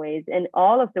than one ways. In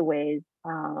all of the ways,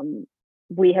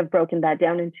 we have broken that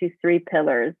down into 3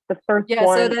 pillars. The first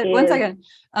one is... One second.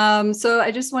 So I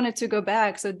just wanted to go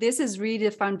back. So this is really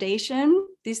the foundation.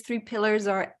 These 3 pillars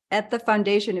are at the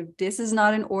foundation. If this is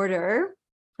not in order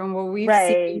from what we've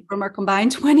seen from our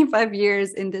combined 25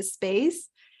 years in this space,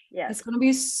 it's going to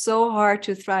be so hard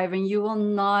to thrive, and you will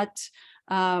not,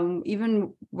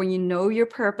 even when you know your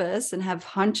purpose and have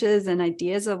hunches and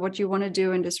ideas of what you want to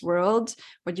do in this world,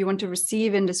 what you want to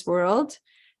receive in this world,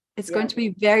 it's going to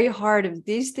be very hard if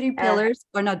these 3 pillars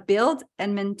are not built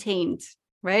and maintained,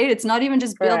 right? It's not even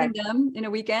just building them in a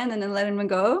weekend and then letting them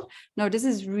go. No, this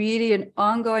is really an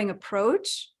ongoing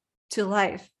approach to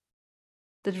life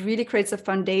that really creates a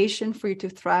foundation for you to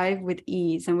thrive with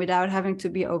ease and without having to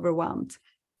be overwhelmed.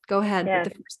 Go ahead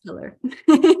with the first pillar.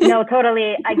 No,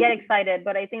 totally. I get excited,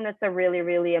 but I think that's a really,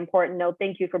 really important note.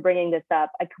 Thank you for bringing this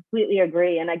up. I completely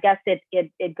agree. And I guess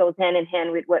it goes hand in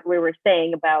hand with what we were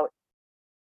saying about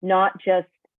not just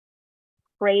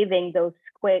craving those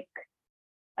quick,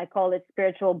 I call it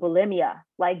spiritual bulimia.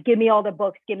 Like, give me all the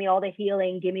books, give me all the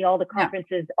healing, give me all the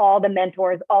conferences, all the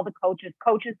mentors, all the coaches,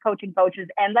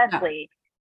 endlessly.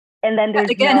 And then there's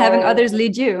having others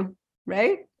lead you,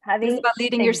 right? It's about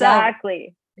leading yourself.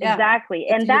 Exactly.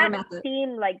 And that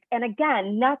seemed like, and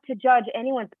again, not to judge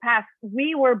anyone's past,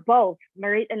 we were both,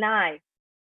 Marit and I,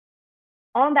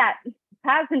 on that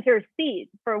passenger seat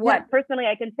for personally,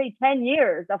 I can say 10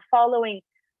 years of following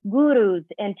gurus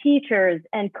and teachers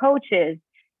and coaches.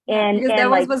 Because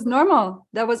that was normal.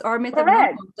 That was our myth of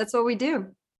normal. That's what we do.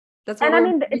 That's what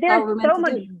there's so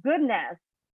much goodness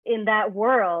in that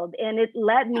world, and it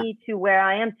led me to where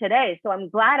I am today. So I'm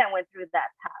glad I went through that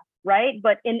path, right?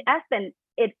 But in essence,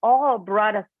 it all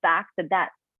brought us back to that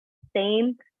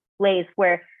same place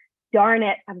where, darn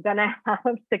it, I'm gonna have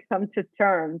to come to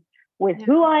terms with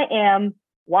who I am,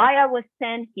 why I was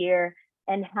sent here,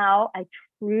 and how I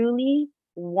truly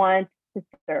want to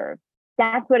serve.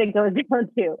 That's what it goes down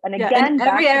to. And again, in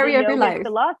every area of your life,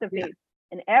 philosophy,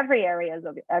 in every area of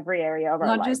our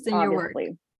life, not just in your work.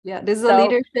 Yeah, this is a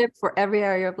leadership for every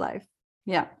area of life.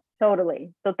 Yeah.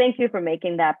 Totally. So thank you for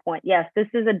making that point. Yes, this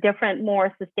is a different,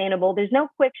 more sustainable. There's no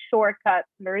quick shortcuts.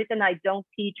 Marita and I don't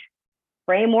teach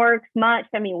frameworks much.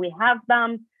 I mean, we have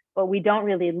them, but we don't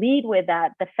really lead with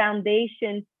that. The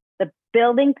foundation, the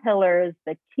building pillars,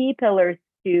 the key pillars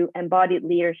to embodied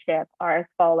leadership are as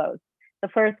follows. The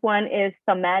first one is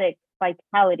somatic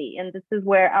vitality. And this is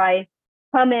where I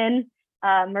come in.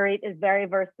 Marit is very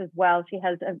versed as well. She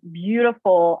has a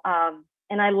beautiful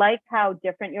And I like how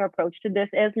different your approach to this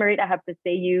is, Marit. I have to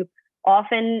say, you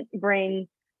often bring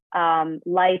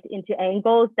light into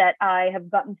angles that I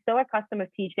have gotten so accustomed of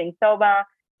teaching Soma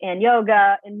and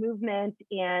yoga and movement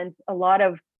and a lot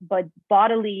of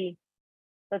bodily,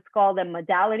 let's call them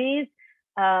modalities.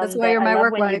 That's why That you're I my love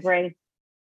work when you wife. bring.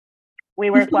 We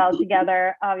work well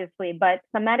together, obviously, but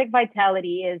somatic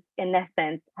vitality is, in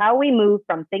essence, how we move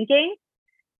from thinking,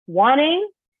 wanting,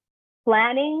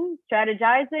 planning,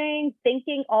 strategizing,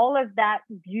 thinking, all of that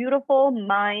beautiful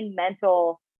mind,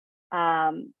 mental,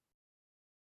 I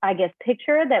guess,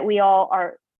 picture that we all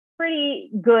are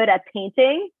pretty good at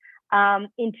painting,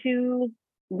 into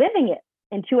living it,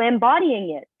 into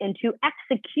embodying it, into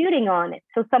executing on it.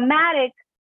 So somatic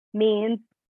means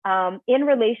in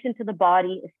relation to the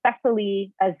body,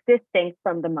 especially as distinct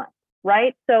from the mind,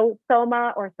 right? So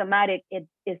soma or somatic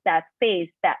is that space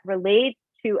that relates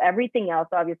to everything else,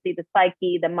 obviously the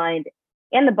psyche, the mind,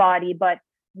 and the body. But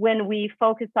when we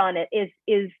focus on it,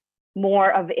 is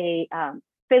more of a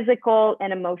physical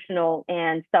and emotional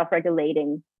and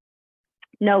self-regulating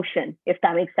notion, if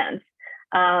that makes sense.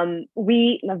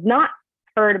 We have not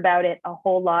heard about it a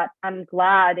whole lot. I'm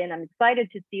glad and I'm excited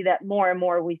to see that more and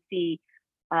more we see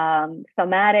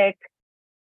somatic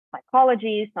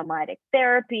psychology, somatic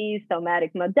therapy,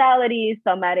 somatic modalities,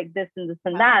 somatic this and this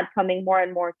and that coming more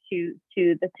and more to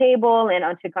the table and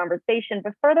onto conversation.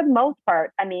 But for the most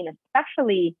part, I mean,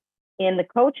 especially in the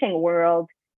coaching world,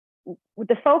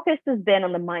 the focus has been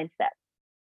on the mindset,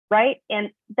 right?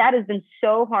 And that has been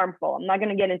so harmful. I'm not going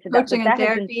to get into that. Coaching But and that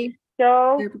has been therapy.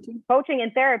 so Therapy. coaching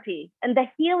and therapy. And the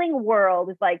healing world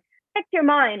is like, fix your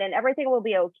mind and everything will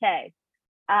be okay.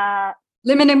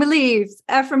 Limiting beliefs,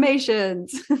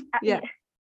 affirmations. Yeah.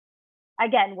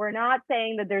 Again, we're not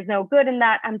saying that there's no good in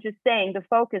that. I'm just saying the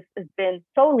focus has been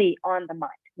solely on the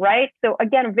mind, right? So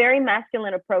again, a very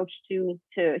masculine approach to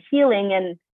healing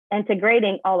and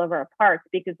integrating all of our parts,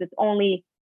 because it's only,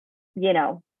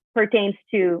 pertains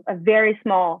to a very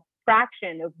small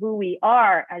fraction of who we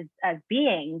are as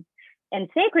beings and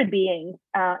sacred beings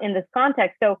in this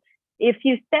context. So if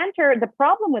you center the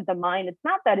problem with the mind, it's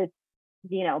not that it's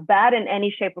bad in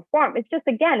any shape or form. It's just,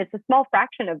 again, it's a small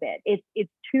fraction of it.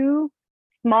 It's too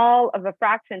small of a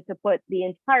fraction to put the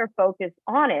entire focus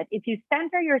on it. If you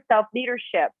center your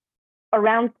self-leadership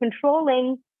around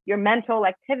controlling your mental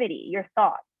activity, your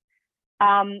thoughts,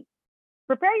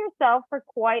 prepare yourself for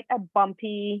quite a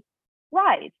bumpy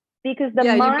ride, because the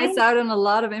mind, you miss out on a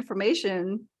lot of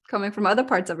information coming from other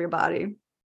parts of your body.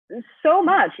 So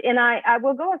much. And I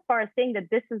will go as far as saying that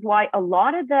this is why a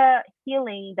lot of the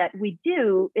healing that we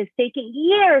do is taking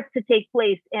years to take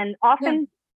place and often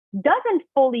doesn't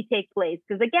fully take place.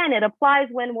 Because again, it applies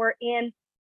when we're in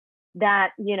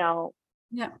that, on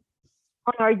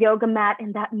our yoga mat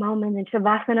in that moment in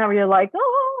Shavasana where you're like,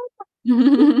 oh,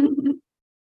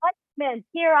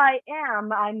 here I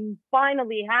am. I'm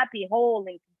finally happy, whole,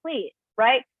 and complete,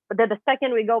 right? But then the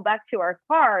second we go back to our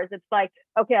cars, it's like,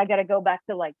 okay, I got to go back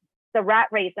to like the rat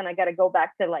race, and I got to go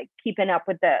back to like keeping up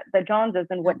with the Joneses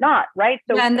and whatnot, right?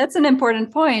 So and that's an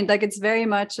important point. Like, it's very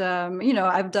much,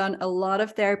 I've done a lot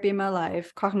of therapy in my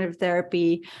life, cognitive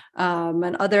therapy,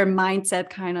 and other mindset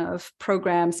kind of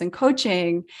programs and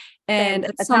coaching. And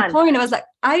at some point, I was like,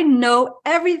 I know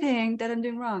everything that I'm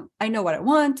doing wrong. I know what I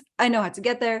want. I know how to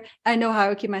get there. I know how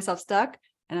to keep myself stuck.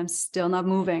 And I'm still not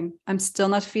moving. I'm still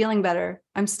not feeling better.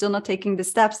 I'm still not taking the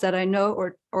steps that I know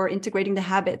or integrating the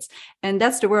habits. And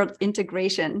that's the word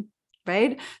integration,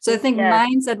 right? So I think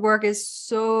mindset work is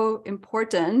so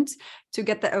important to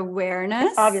get the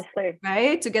awareness, obviously,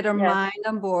 right? To get our mind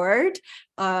on board,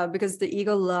 because the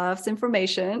ego loves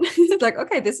information. It's like,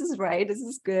 okay, this is right. This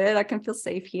is good. I can feel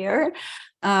safe here.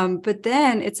 But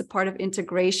then it's a part of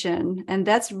integration. And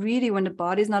that's really when the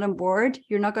body's not on board,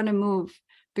 you're not going to move.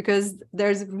 Because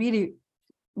there's really,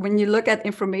 when you look at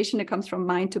information that comes from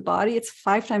mind to body, it's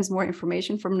 5 times more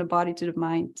information from the body to the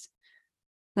mind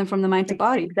than from the mind to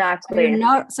body. Exactly.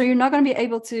 So you're not going to be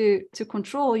able to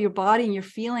control your body and your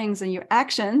feelings and your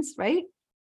actions, right?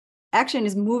 Action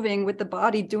is moving with the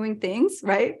body, doing things,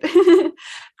 right?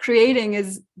 Creating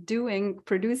is doing,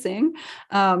 producing,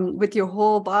 with your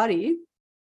whole body.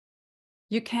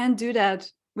 You can't do that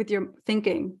with your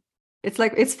thinking. It's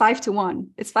like, it's 5-1.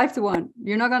 It's 5-1.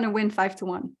 You're not going to win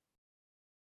 5-1.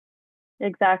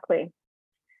 Exactly.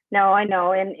 No, I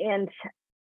know. And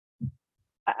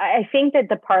I think that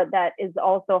the part that is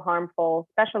also harmful,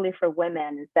 especially for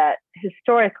women, is that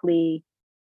historically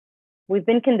we've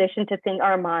been conditioned to think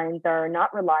our minds are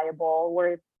not reliable.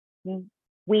 We're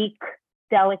weak,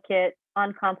 delicate,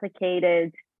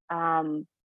 uncomplicated,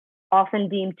 often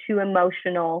deemed too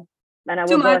emotional, And I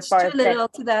Too will go much, as far too as saying little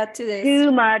to that, to this.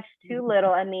 too much, too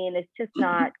little. I mean, it's just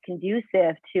not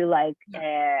conducive to like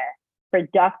a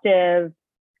productive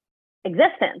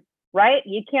existence, right?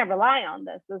 You can't rely on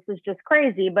this. This is just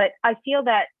crazy. But I feel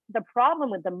that the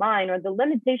problem with the mind, or the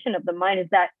limitation of the mind, is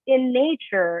that in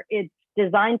nature, it's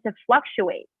designed to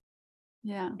fluctuate.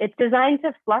 Yeah. It's designed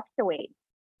to fluctuate.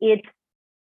 It's,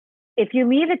 if you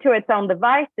leave it to its own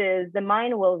devices, the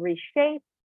mind will reshape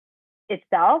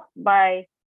itself by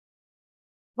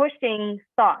pushing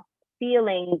thoughts,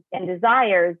 feelings, and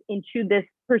desires into this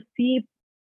perceived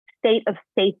state of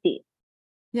safety.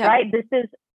 Yeah. Right? This is,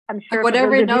 I'm Like sure,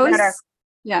 whatever for it those of you knows, that are,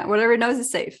 yeah, whatever it knows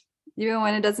is safe, even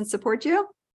when it doesn't support you.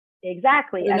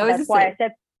 exactly, It and knows that's it's why safe. I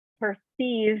said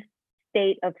perceived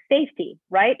state of safety,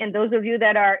 right? And those of you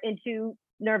that are into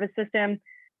nervous system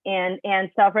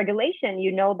and self-regulation,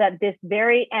 you know that this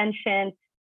very ancient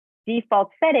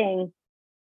default setting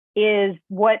is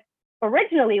what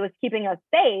originally was keeping us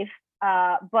safe,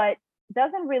 but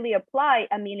doesn't really apply.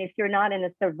 I mean, if you're not in a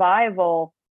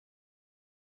survival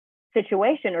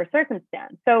situation or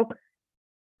circumstance. So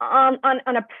on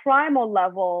a primal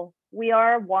level, we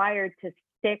are wired to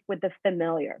stick with the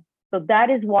familiar. So that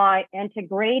is why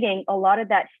integrating a lot of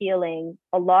that healing,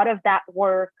 a lot of that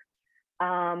work,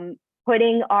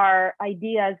 putting our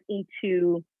ideas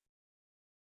into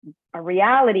a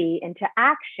reality, into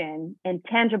action and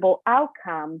tangible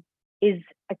outcome, is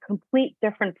a complete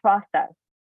different process.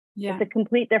 Yeah. It's a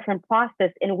complete different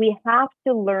process. And we have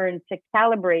to learn to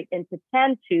calibrate and to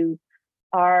tend to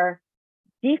our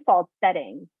default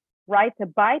settings, right? To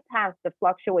bypass the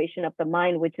fluctuation of the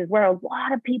mind, which is where a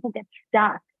lot of people get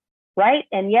stuck, right?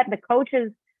 And yet the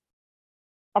coaches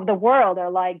of the world are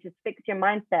like, just fix your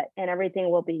mindset and everything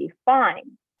will be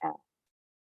fine.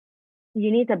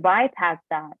 You need to bypass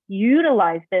that.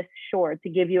 Utilize this, sure, to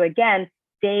give you, again,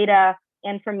 data,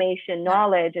 information,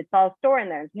 knowledge. It's all stored in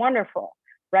there. It's wonderful,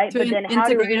 right? To But then how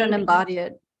do integrate we and embody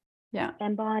it? Yeah.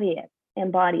 embody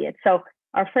it? So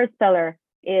our first pillar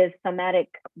is somatic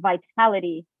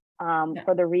vitality,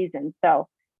 for the reason. So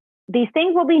these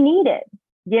things will be needed.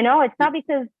 You know, it's not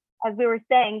because, as we were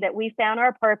saying, that we found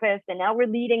our purpose and now we're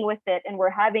leading with it and we're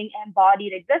having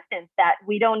embodied existence, that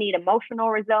we don't need emotional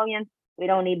resilience. We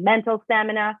don't need mental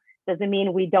stamina. Doesn't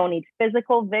mean we don't need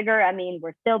physical vigor. I mean,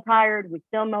 we're still tired. We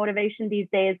still motivation these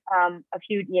days, a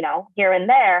few, here and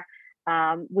there.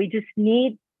 We just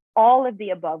need all of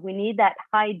the above. We need that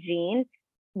hygiene.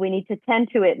 We need to tend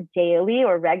to it daily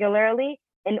or regularly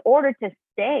in order to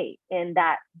stay in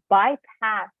that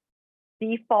bypass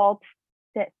default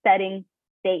setting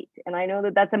state. And I know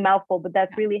that that's a mouthful, but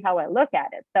that's really how I look at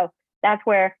it. So that's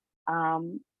where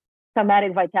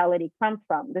somatic vitality comes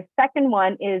from. The second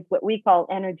one is what we call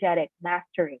energetic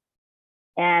mastery.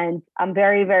 And I'm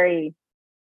very, very,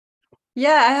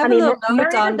 yeah, I have a little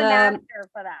note on the master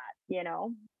for that,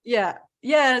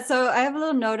 Yeah. So I have a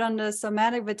little note on the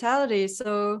somatic vitality.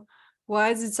 So why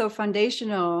is it so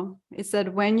foundational? It's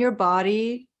that when your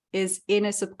body is in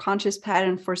a subconscious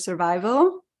pattern for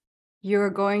survival, you're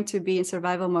going to be in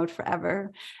survival mode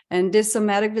forever. And this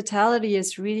somatic vitality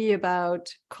is really about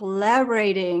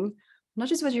collaborating, not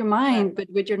just with your mind, but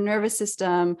with your nervous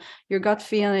system, your gut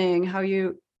feeling, how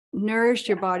you nourish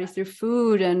your body through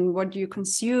food and what you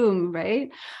consume, right?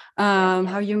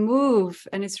 How you move.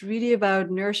 And it's really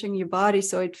about nourishing your body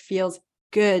so it feels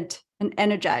good and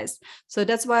energized. So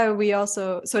that's why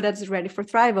that's ready for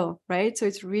thrival, right? So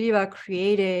it's really about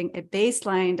creating a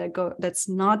baseline that's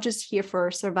not just here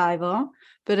for survival,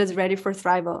 but is ready for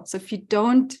thrival. So if you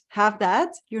don't have that,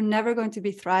 you're never going to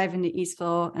be thrive in the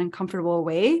easeful and comfortable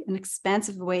way, an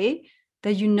expansive way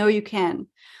that you can.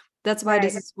 That's why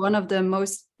this is one of the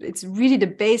most, it's really the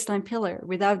baseline pillar.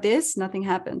 Without this, nothing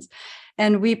happens.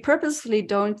 And we purposefully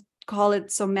don't call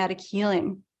it somatic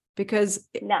healing, because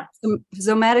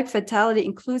somatic vitality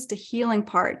includes the healing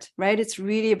part, right? It's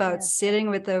really about sitting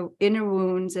with the inner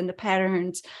wounds and the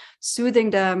patterns,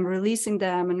 soothing them, releasing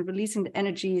and releasing the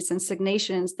energies and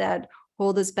stagnations that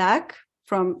hold us back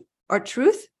from our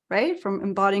truth, right? From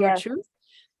embodying our truth.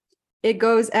 It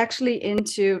goes actually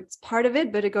into, it's part of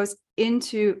it, but it goes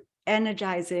into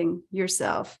energizing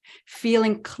yourself,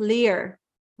 feeling clear,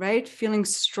 right? Feeling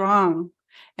strong.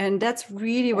 And that's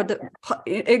really what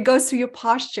it goes to your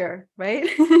posture, right?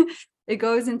 It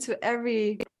goes into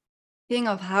everything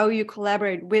of how you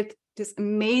collaborate with this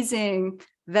amazing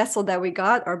vessel that we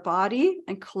got, our body,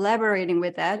 and collaborating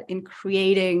with that in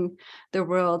creating the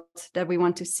world that we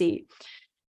want to see.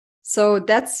 So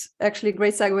that's actually a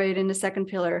great segue in the second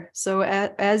pillar. So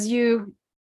as you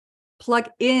plug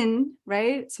in,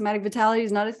 right? Somatic vitality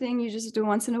is not a thing you just do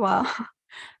once in a while.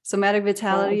 Somatic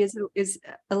vitality is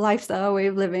a lifestyle, way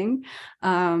of living.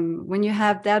 When you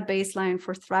have that baseline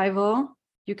for thrival,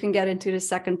 you can get into the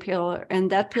second pillar,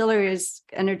 and that pillar is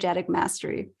energetic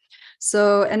mastery.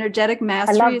 So energetic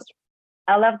mastery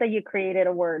I love that you created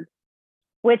a word,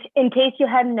 which, in case you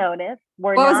hadn't noticed,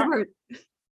 we're what was not the word?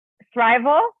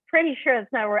 thrival. Pretty sure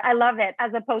it's not a word. I love it,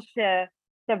 as opposed to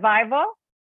survival.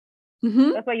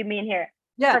 Mm-hmm. That's what you mean here.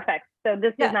 Yeah. Perfect. So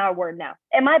this is now a word now.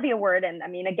 It might be a word. And I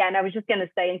mean, again, I was just going to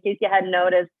say, in case you hadn't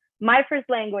noticed, my first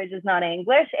language is not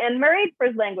English, and Marie's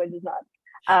first language is not.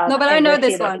 No, but I know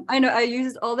this either. one. I know, I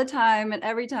use it all the time, and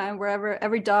every time,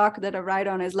 every doc that I write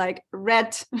on is like,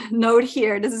 red note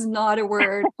here. This is not a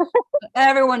word.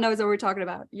 Everyone knows what we're talking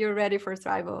about. You're ready for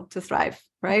thrival, to thrive,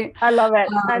 right? I love it.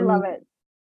 I love it.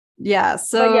 Yeah.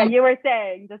 So but yeah, you were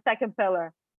saying the second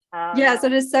pillar. So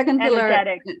the second pillar,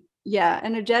 energetic.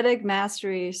 Energetic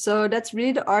mastery. So that's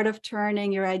really the art of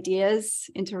turning your ideas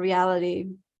into reality,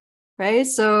 right?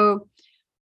 So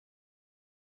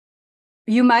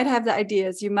you might have the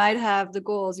ideas, you might have the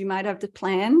goals, you might have the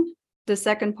plan. The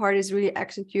second part is really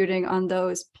executing on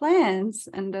those plans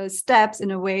and those steps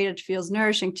in a way that feels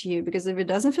nourishing to you. Because if it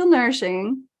doesn't feel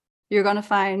nourishing, you're going to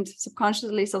find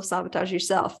subconsciously self-sabotage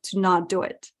yourself to not do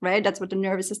it, right? That's what the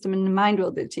nervous system and the mind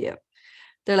will do to you.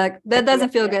 They're like, that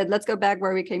doesn't feel good. Let's go back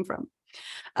where we came from.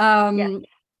 That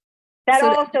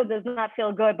also does not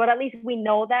feel good, but at least we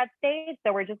know that state,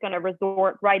 so we're just going to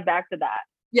resort right back to that.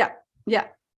 Yeah.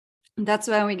 That's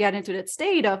when we get into that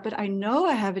state of, but I know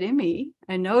I have it in me.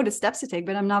 I know the steps to take,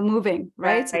 but I'm not moving,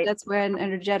 right? So that's when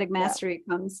energetic mastery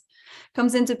comes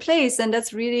into place. And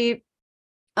that's really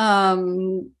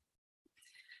a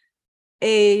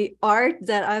art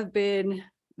that I've been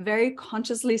very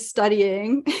consciously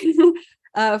studying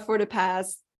for the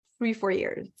past 4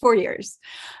 years.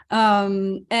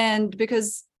 And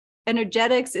because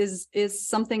energetics is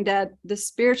something that the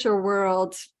spiritual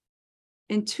world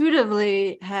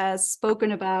intuitively has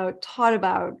spoken about, taught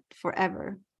about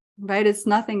forever, right? It's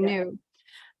nothing new.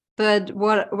 But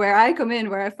where I come in,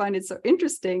 where I find it so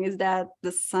interesting, is that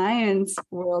the science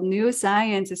world, new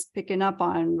science, is picking up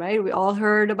on, right? We all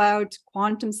heard about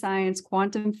quantum science,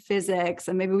 quantum physics,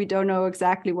 and maybe we don't know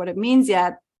exactly what it means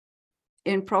yet.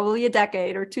 In probably a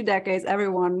decade or 2 decades,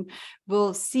 everyone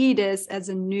will see this as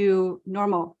a new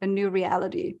normal, a new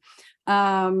reality.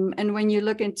 And when you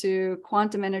look into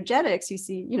quantum energetics, you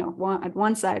see, at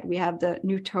one side, we have the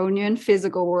Newtonian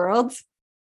physical world,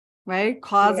 right?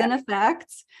 Cause and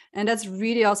effect. And that's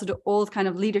really also the old kind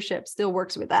of leadership still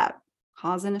works with that.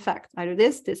 Cause and effect. I do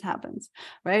this happens,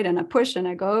 right? And I push and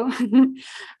I go.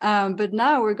 But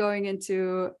now we're going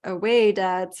into a way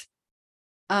that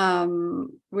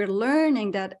we're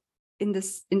learning that in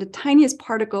the tiniest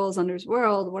particles on this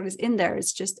world, what is in there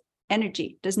is just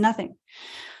energy. There's nothing.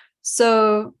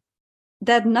 So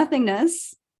that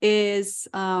nothingness is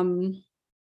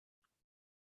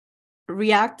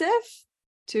reactive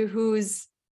to who's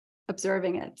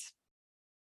observing it.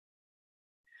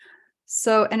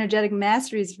 So energetic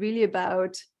mastery is really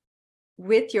about,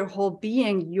 with your whole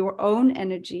being, your own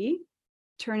energy,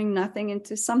 turning nothing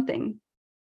into something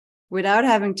without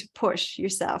having to push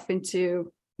yourself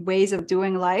into ways of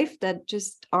doing life that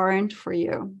just aren't for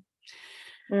you.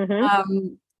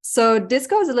 Mm-hmm. So this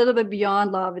goes a little bit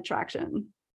beyond law of attraction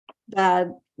that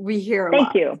we hear a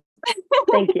lot.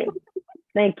 Thank you.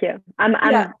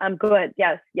 I'm good.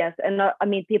 Yes. And I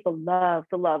mean, people love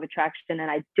the law of attraction, and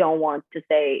I don't want to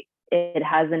say it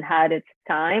hasn't had its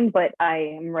time, but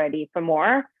I am ready for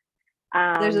more.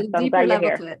 There's a deeper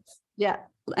level to it. Yeah.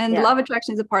 And law of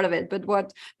attraction is a part of it. But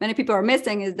what many people are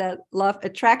missing is that law of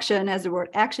attraction has the word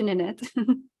action in it.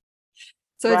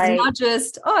 So it's not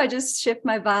just, I just shift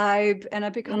my vibe and I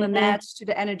become a match to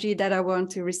the energy that I want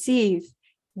to receive.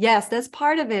 Yes, that's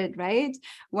part of it, right?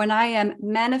 When I am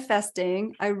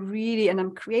manifesting, I'm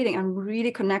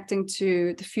really connecting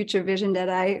to the future vision that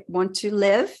I want to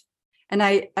live. And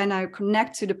I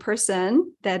connect to the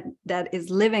person that is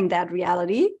living that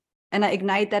reality, and I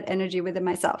ignite that energy within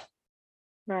myself.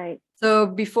 Right. So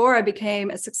before I became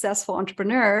a successful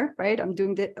entrepreneur, right? I'm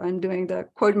doing the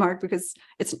quote mark because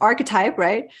it's an archetype,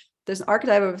 right? There's an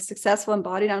archetype of a successful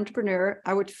embodied entrepreneur.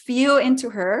 I would feel into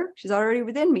her. She's already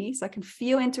within me. So I can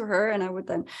feel into her, and I would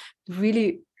then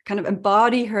really kind of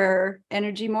embody her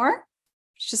energy more.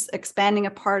 It's just expanding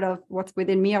a part of what's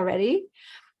within me already.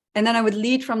 And then I would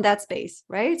lead from that space,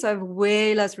 right? So I have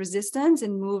way less resistance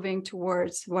in moving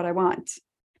towards what I want,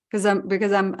 because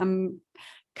I'm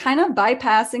kind of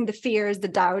bypassing the fears, the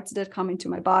doubts that come into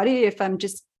my body if I'm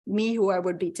just me who I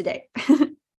would be today.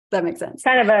 That makes sense.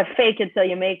 Kind of a fake it till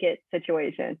you make it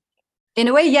situation. In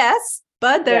a way, yes.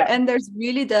 But there's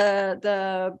really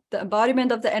the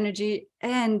embodiment of the energy,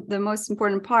 and the most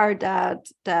important part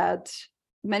that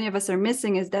many of us are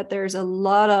missing is that there's a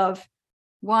lot of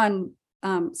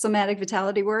somatic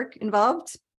vitality work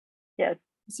involved. Yes.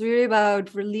 It's really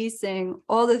about releasing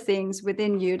all the things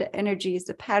within you, the energies,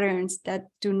 the patterns that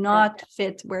do not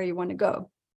fit where you want to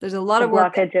go. There's a lot of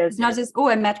work. It's not just,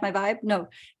 I match my vibe. No,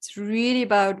 it's really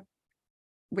about,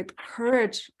 with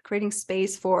courage, creating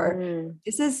space for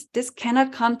this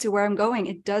cannot come to where I'm going.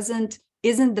 It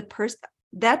isn't the person.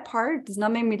 That part does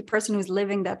not make me the person who's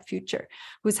living that future,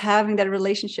 who's having that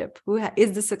relationship, who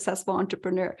is the successful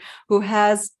entrepreneur, who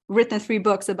has written 3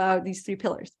 books about these 3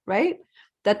 pillars, right?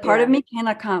 That part of me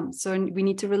cannot come. So we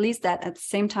need to release that. At the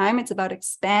same time, it's about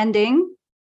expanding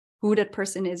who that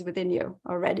person is within you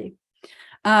already.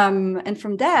 And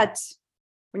from that,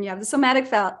 when you have the somatic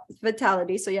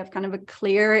vitality, so you have kind of a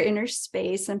clear inner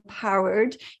space,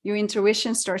 empowered, your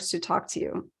intuition starts to talk to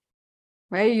you,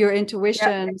 right? Your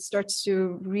intuition starts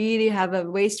to really have a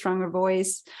way stronger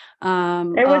voice.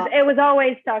 It was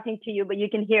always talking to you, but you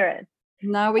can hear it.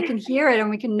 Now we can hear it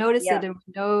and we can notice it, and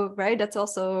we know, right? That's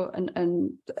also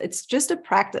it's just a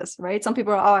practice, right? Some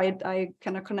people are, I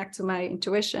kind of connect to my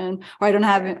intuition, or I don't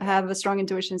have a strong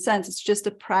intuition sense. It's just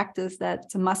a practice,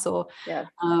 that's a muscle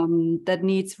that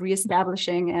needs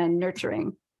reestablishing and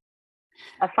nurturing.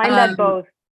 I find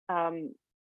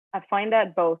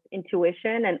that both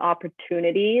intuition and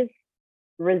opportunities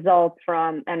result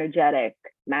from energetic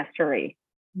mastery.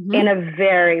 In a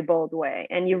very bold way.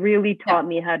 And you really taught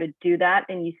me how to do that.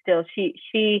 And you still,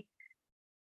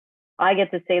 I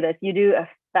get to say this, you do a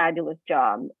fabulous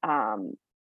job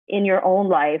in your own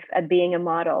life at being a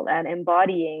model and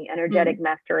embodying energetic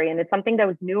mastery. And it's something that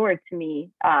was newer to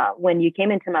me when you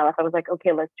came into my life. I was like,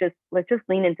 okay, let's just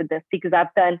lean into this, because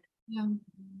I've done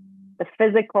the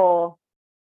physical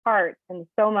part and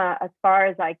soma as far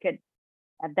as I could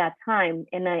at that time.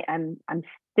 And I'm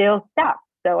still stuck.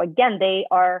 So again, they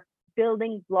are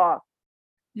building blocks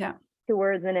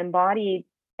towards an embodied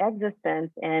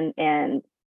existence and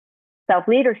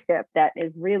self-leadership that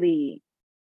is really,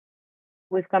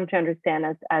 we've come to understand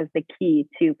as the key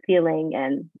to feeling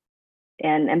and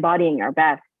embodying our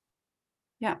best.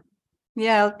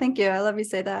 Yeah, thank you. I love you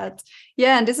say that.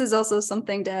 Yeah, and this is also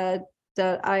something that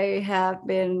I have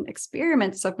been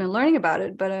experimenting. So I've been learning about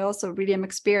it, but I also really am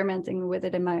experimenting with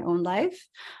it in my own life.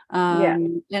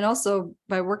 And also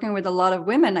by working with a lot of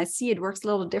women, I see it works a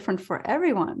little different for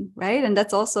everyone, right? And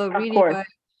that's also really why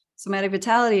somatic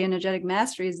vitality, energetic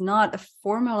mastery is not a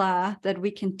formula that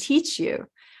we can teach you.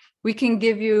 We can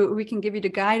give you the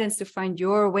guidance to find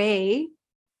your way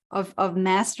of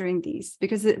mastering these,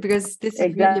 because this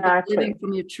is really about living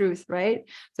from your truth, right?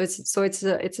 So it's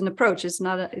an approach. It's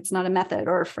not a method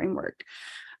or a framework.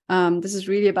 This is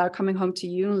really about coming home to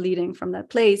you and leading from that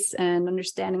place and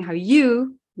understanding how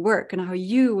you work and how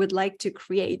you would like to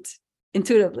create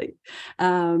intuitively,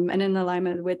 and in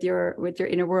alignment with your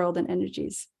inner world and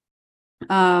energies.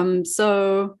 The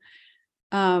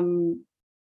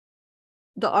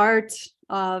art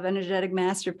of energetic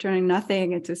mastery, of turning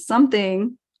nothing into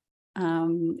something,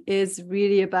 is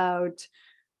really about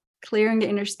clearing the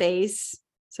inner space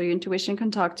so your intuition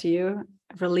can talk to you,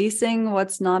 releasing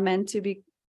what's not meant to be,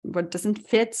 what doesn't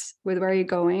fit with where you're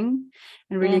going,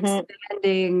 and really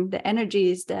expanding the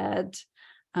energies that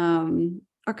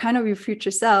are kind of your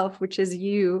future self, which is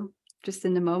you just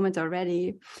in the moment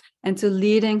already, and to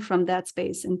leading from that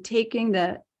space and taking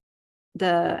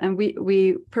and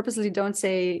we purposely don't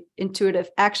say intuitive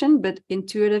action, but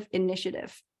intuitive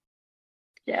initiative.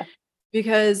 Yeah.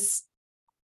 Because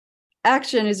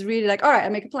action is really like, all right, I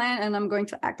make a plan and I'm going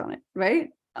to act on it, right?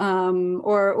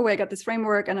 Or I got this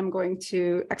framework and I'm going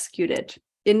to execute it.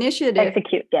 Initiative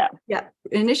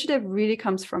really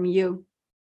comes from you,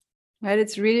 right?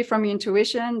 It's really from your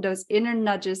intuition, those inner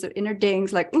nudges or inner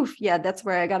dings, like, oof, yeah, that's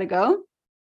where I gotta go.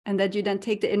 And that you then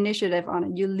take the initiative on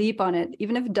it, you leap on it,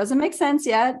 even if it doesn't make sense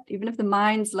yet, even if the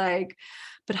mind's like,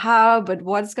 but how, but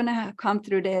what's going to come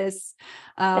through this,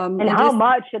 and how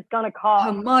much it's going to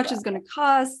cost, it's going to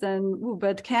cost, and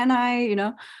but can I,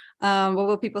 what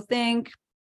will people think?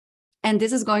 And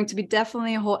this is going to be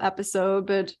definitely a whole episode,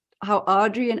 but how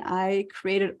Audrey and I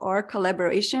created our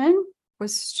collaboration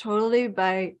was totally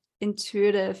by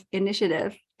intuitive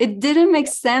initiative. It didn't make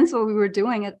sense what we were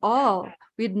doing at all.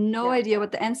 We had no idea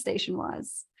what the end station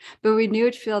was, but we knew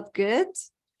it felt good.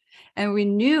 And we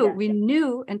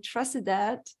knew and trusted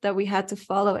that we had to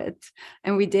follow it.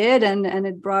 And we did. And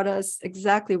it brought us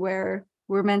exactly where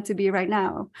we're meant to be right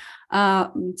now.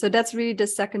 So that's really the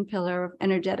second pillar of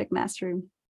energetic mastery.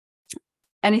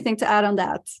 Anything to add on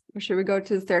that? Or should we go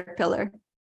to the third pillar?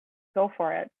 Go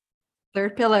for it.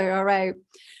 Third pillar. All right.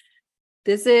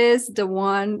 This is the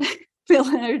one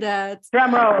pillar that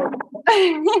drum roll.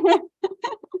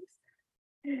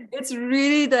 It's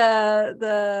really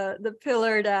the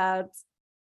pillar that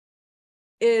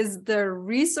is the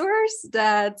resource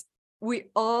that we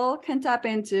all can tap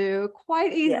into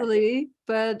quite easily,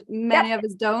 but many of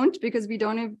us don't, because we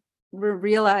don't even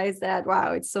realize that,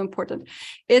 wow, it's so important.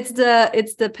 It's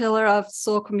the pillar of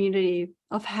soul community,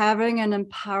 of having an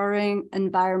empowering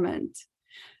environment.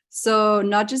 So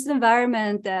not just an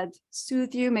environment that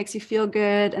soothes you, makes you feel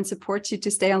good, and supports you to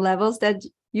stay on levels that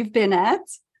you've been at,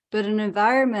 but an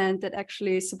environment that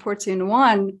actually supports you in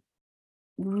one,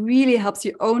 really helps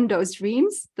you own those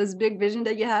dreams, those big vision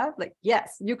that you have. Like,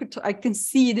 yes, you could, I can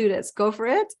see you do this, go for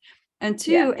it. And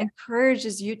two,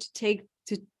 encourages you to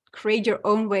create your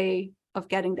own way of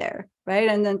getting there, right?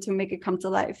 And then to make it come to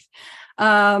life.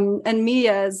 And me,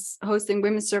 as hosting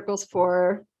women's circles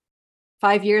for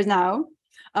 5 years now,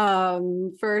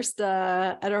 first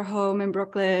at our home in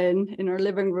Brooklyn, in our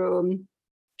living room,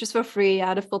 just for free. I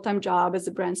had a full-time job as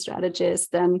a brand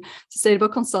strategist and sustainable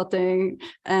consulting.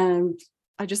 And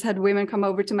I just had women come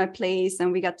over to my place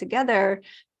and we got together,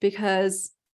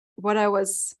 because what I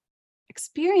was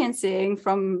experiencing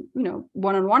from,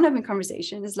 one-on-one having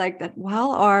conversation is like that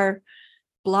while our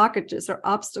blockages or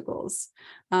obstacles,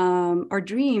 our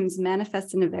dreams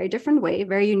manifest in a very different way,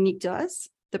 very unique to us.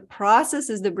 The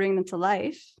processes that bring them to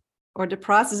life, or the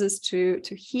processes to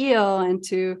heal and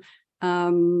to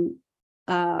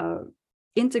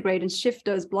integrate and shift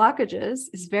those blockages,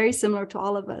 is very similar to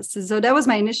all of us. So that was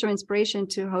my initial inspiration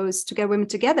to get women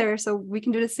together, so we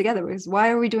can do this together, because why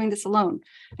are we doing this alone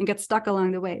and get stuck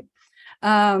along the way?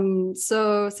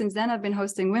 So since then, I've been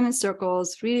hosting women's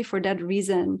circles really for that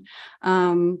reason.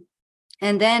 And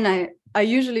then I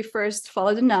usually first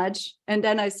follow the nudge, and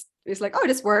then it's like, oh,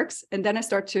 this works. And then I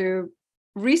start to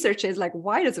research it, like,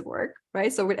 why does it work?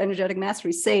 Right. So with energetic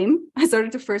mastery, same. I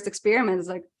started to first experiment. It's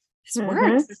like, this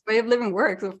works. This way of living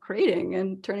works, of creating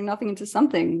and turning nothing into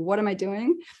something. What am I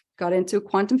doing? Got into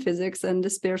quantum physics and the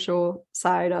spiritual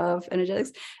side of energetics.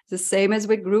 It's the same as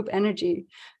with group energy.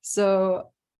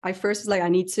 So I first was like,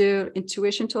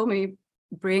 intuition told me,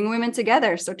 bring women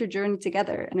together, start a journey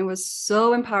together. And it was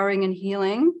so empowering and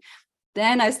healing.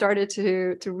 Then I started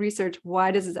to research,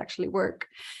 why does this actually work?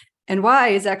 And why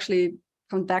is actually,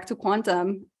 comes back to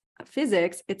quantum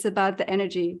physics. It's about the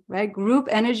energy, right? Group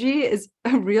energy is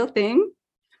a real thing.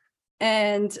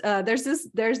 And there's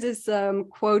this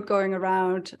quote going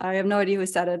around. I have no idea who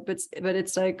said it, but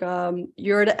it's like,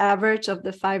 you're the average of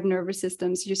the 5 nervous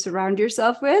systems you surround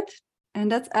yourself with. And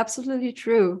that's absolutely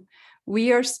true.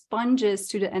 We are sponges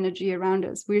to the energy around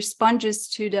us. We're sponges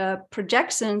to the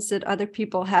projections that other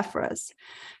people have for us.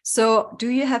 So do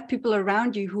you have people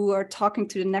around you who are talking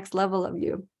to the next level of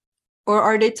you? Or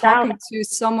are they talking to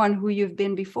someone who you've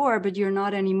been before, but you're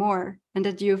not anymore, and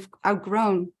that you've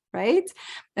outgrown, right?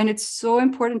 And it's so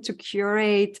important to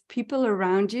curate people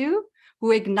around you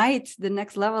who ignite the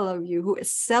next level of you, who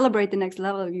celebrate the next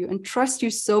level of you, and trust you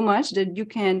so much that you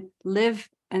can live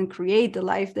and create the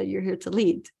life that you're here to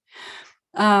lead.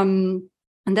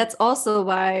 And that's also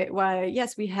why,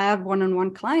 yes, we have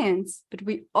one-on-one clients, but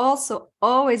we also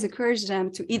always encourage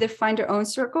them to either find their own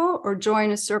circle or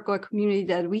join a circle, a community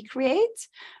that we create,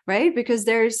 right? Because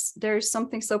there's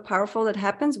something so powerful that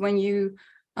happens when you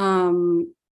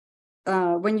kind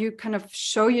of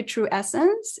show your true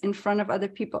essence in front of other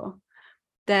people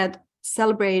that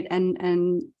celebrate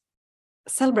and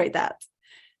celebrate that.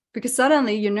 Because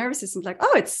suddenly your nervous system's like,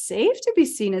 oh, it's safe to be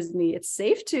seen as me. It's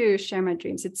safe to share my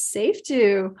dreams. It's safe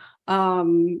to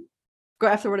go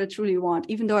after what I truly want,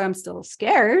 even though I'm still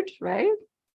scared, right?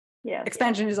 Yeah.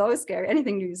 Expansion is always scary.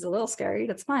 Anything new is a little scary.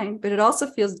 That's fine. But it also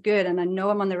feels good. And I know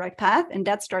I'm on the right path. And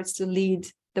that starts to lead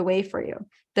the way for you.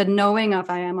 The knowing of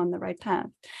I am on the right path.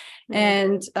 Mm-hmm.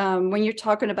 And when you're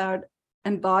talking about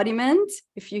embodiment,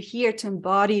 if you're here to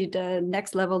embody the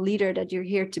next level leader that you're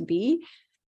here to be,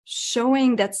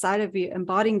 showing that side of you,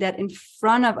 embodying that in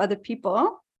front of other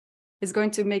people is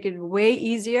going to make it way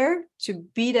easier to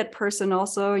be that person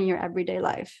also in your everyday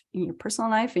life, in your personal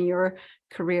life, in your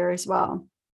career as well.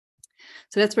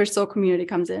 So that's where soul community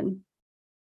comes in.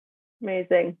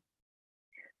 Amazing.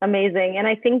 And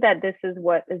I think that this is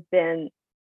what has been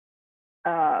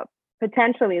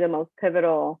potentially the most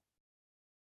pivotal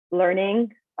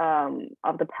learning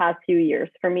of the past few years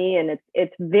for me. And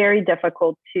it's very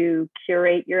difficult to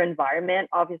curate your environment.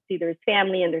 Obviously, there's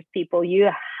family and there's people you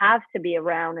have to be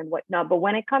around and whatnot. But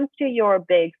when it comes to your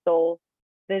big soul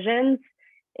visions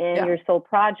and your soul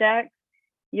projects,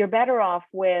 you're better off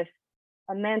with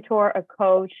a mentor, a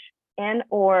coach, and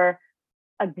or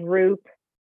a group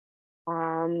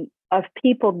of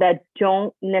people that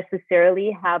don't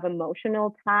necessarily have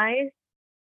emotional ties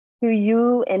to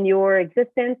you and your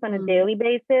existence on a daily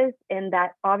basis, and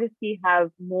that obviously have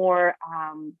more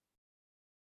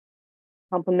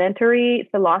complementary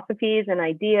philosophies and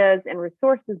ideas and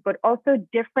resources, but also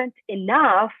different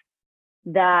enough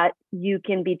that you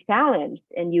can be challenged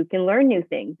and you can learn new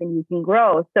things and you can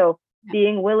grow. So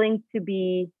being willing to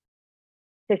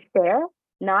share,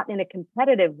 not in a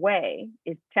competitive way,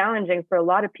 is challenging for a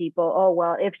lot of people. Oh,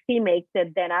 well, if she makes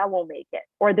it, then I won't make it.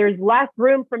 Or there's less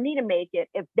room for me to make it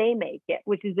if they make it,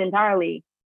 which is entirely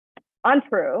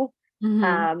untrue.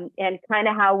 And kind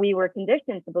of how we were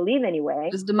conditioned to believe anyway.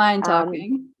 Just the mind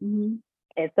talking.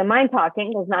 It's the mind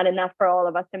talking. There's not enough for all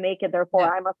of us to make it. Therefore,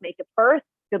 I must make it first.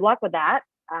 Good luck with that.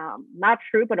 Not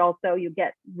true, but also you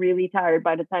get really tired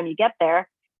by the time you get there,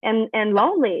 and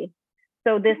lonely.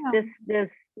 So this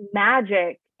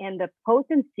magic and the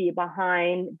potency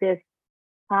behind this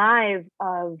hive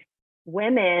of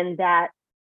women that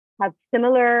have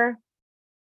similar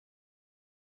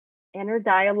inner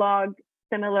dialogue,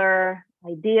 similar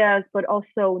ideas, but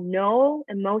also no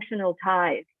emotional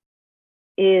ties,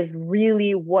 is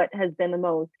really what has been the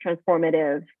most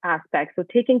transformative aspect. So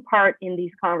taking part in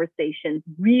these conversations,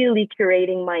 really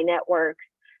curating my network,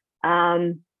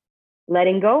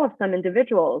 letting go of some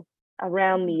individuals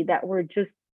around me that were just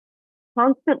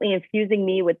constantly infusing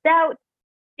me with doubt,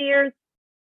 fears,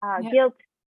 guilt,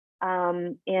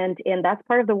 and that's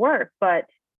part of the work. But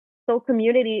soul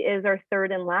community is our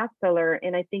third and last pillar,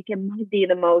 and I think it might be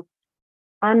the most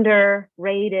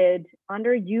underrated,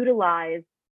 underutilized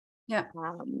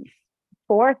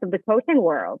force of the coaching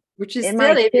world. Which is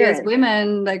silly because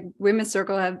women, like Women's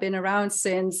Circle, have been around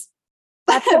since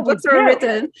books were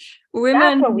written.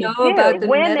 Women know about the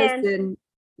medicine.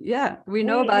 Yeah, we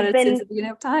know about it since the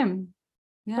beginning of time.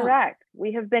 Yeah. Correct.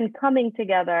 We have been coming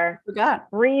together,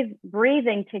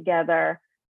 breathing together,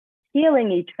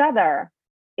 healing each other,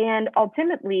 and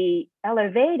ultimately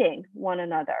elevating one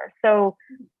another. So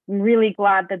I'm really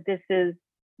glad that this is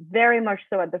very much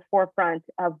so at the forefront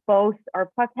of both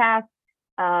our podcast,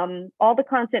 all the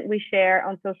content we share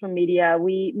on social media.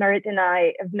 Merit and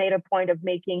I have made a point of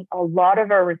making a lot of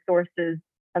our resources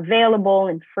available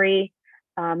and free.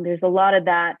 There's a lot of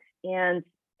that, and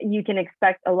you can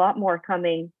expect a lot more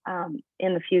coming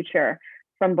in the future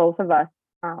from both of us.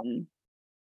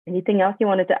 Anything else you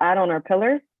wanted to add on our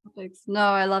pillars? No,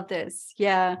 I love this.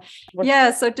 Yeah.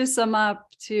 So to sum up,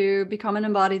 to become an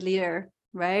embodied leader,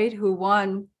 right? Who,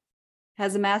 one,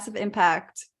 has a massive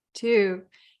impact, two,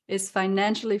 is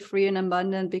financially free and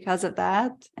abundant because of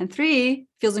that, and three,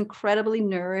 feels incredibly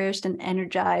nourished and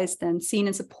energized and seen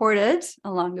and supported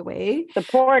along the way.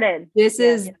 This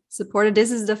is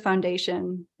the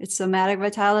foundation. It's somatic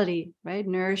vitality, right?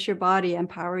 Nourish your body,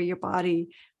 empower your body,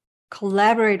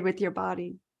 collaborate with your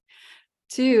body.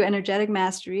 Two, energetic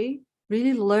mastery.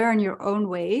 Really learn your own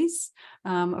ways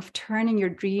of turning your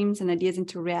dreams and ideas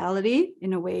into reality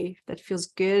in a way that feels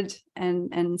good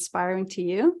and inspiring to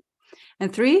you.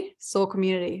 And three, soul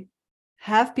community.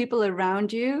 Have people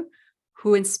around you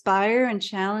who inspire and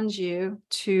challenge you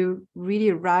to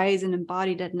really rise and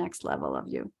embody that next level of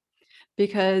you.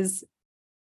 Because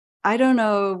I don't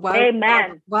know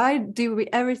why do we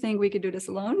ever think we could do this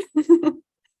alone?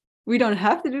 We don't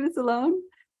have to do this alone.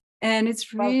 And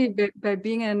it's really by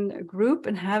being in a group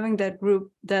and having that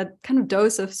group, that kind of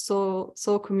dose of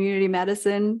soul community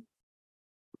medicine.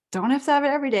 Don't have to have it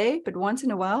every day, but once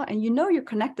in a while, and you're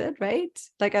connected, right?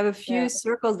 Like I have a few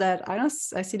circles that I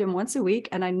see them once a week,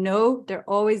 and I know they're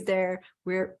always there.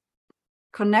 We're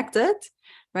connected,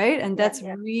 right? And that's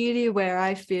really where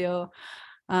I feel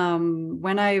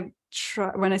when I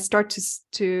start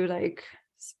to like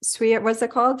swear, what's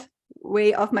that called?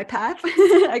 Way off my path.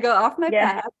 I go off my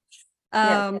path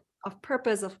of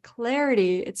purpose, of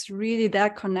clarity. It's really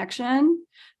that connection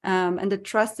and the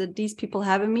trust that these people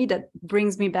have in me that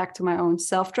brings me back to my own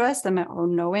self-trust and my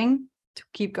own knowing to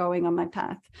keep going on my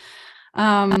path.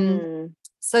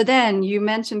 So then you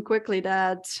mentioned quickly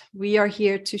that we are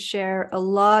here to share a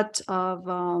lot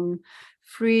of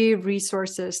free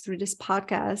resources through this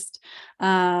podcast.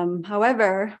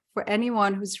 However, for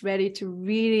anyone who's ready to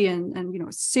really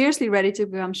and seriously ready to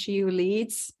become She Who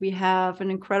Leads, we have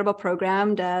an incredible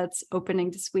program that's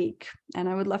opening this week. And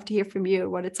I would love to hear from you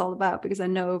what it's all about, because I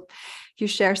know you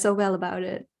share so well about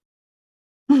it.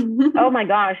 Oh my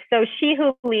gosh. So She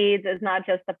Who Leads is not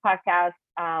just a podcast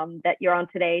that you're on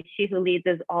today. She Who Leads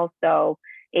is also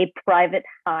a private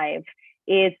hive.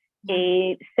 It's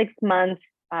a 6-month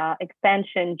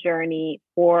expansion journey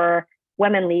for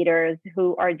women leaders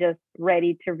who are just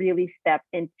ready to really step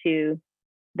into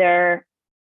their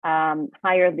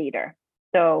higher leader.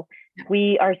 So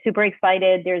we are super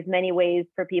excited. There's many ways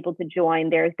for people to join.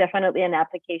 There's definitely an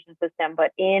application system,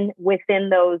 but within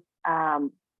those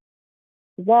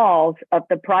walls of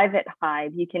the private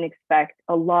hive, you can expect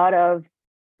a lot of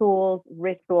tools,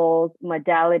 rituals,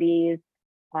 modalities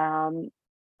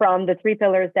from the 3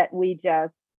 pillars that we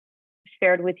just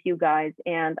shared with you guys.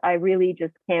 And I really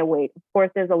just can't wait. Of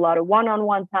course, there's a lot of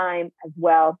one-on-one time as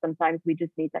well. Sometimes we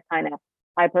just need to kind of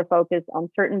hyper focus on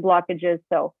certain blockages.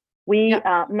 So we,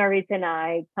 Marit and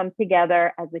I, come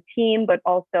together as a team, but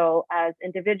also as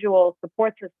individual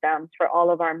support systems for all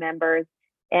of our members.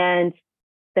 And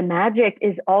the magic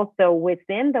is also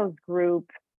within those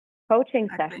group coaching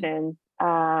sessions,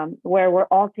 where we're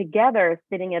all together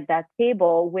sitting at that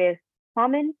table with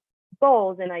common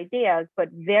goals and ideas, but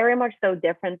very much so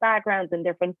different backgrounds and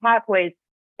different pathways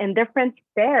and different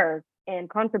shares and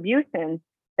contributions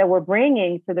that we're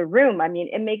bringing to the room. I mean,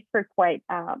 it makes for quite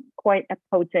a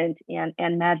potent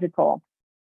and magical,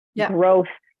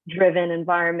 growth-driven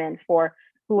environment for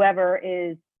whoever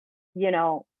is,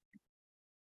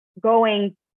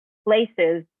 going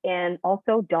places and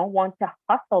also don't want to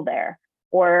hustle there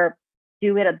or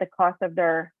do it at the cost of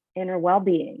their inner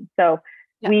well-being. So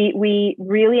we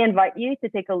really invite you to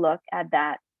take a look at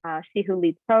that She Who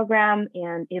Leads program.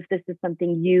 And if this is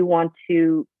something you want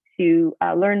to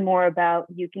learn more about,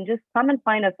 you can just come and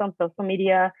find us on social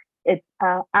media. It's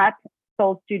at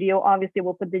Soul Studio. Obviously,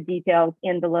 we'll put the details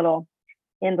in the little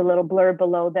blurb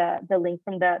below the link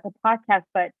from the podcast,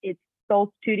 but it's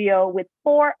Soul Studio with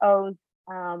 4 O's,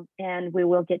 and we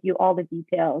will get you all the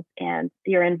details and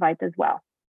your invite as well.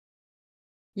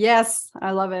 Yes,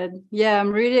 I love it. Yeah,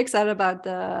 I'm really excited about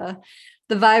the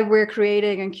vibe we're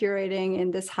creating and curating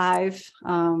in this hive,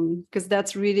 because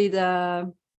that's really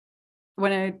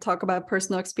when I talk about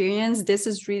personal experience, this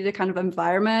is really the kind of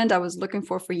environment I was looking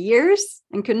for years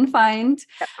and couldn't find.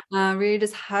 Really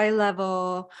this high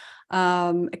level,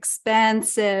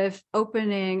 expansive,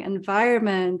 opening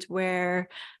environment where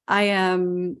I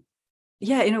am,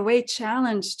 in a way,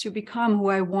 challenged to become who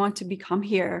I want to become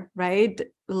here, right?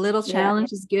 A little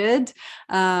challenge is good.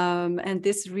 And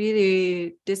this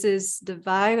is the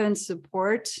vibe and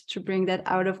support to bring that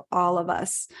out of all of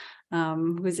us,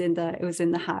 who's in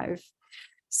the hive.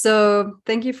 So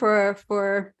thank you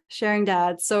for sharing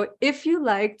that. So if you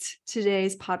liked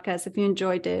today's podcast, if you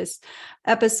enjoyed this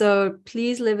episode,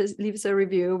 please leave us a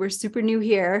review. We're super new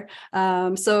here.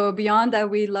 So beyond that,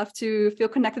 we love to feel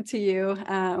connected to you,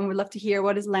 and we'd love to hear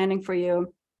what is landing for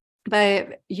you.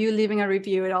 By you leaving a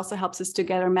review, it also helps us to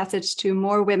get our message to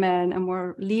more women and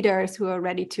more leaders who are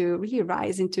ready to really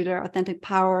rise into their authentic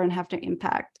power and have their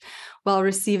impact while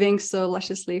receiving so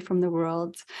lusciously from the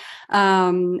world.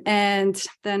 And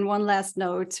then one last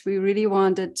note, we really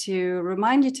wanted to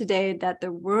remind you today that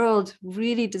the world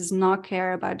really does not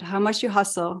care about how much you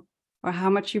hustle or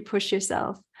how much you push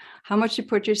yourself, how much you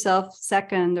put yourself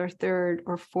second or third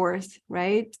or fourth,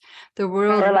 right? The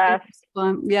world,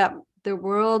 the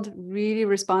world really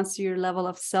responds to your level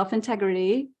of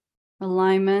self-integrity,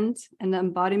 alignment, and the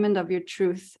embodiment of your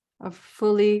truth, of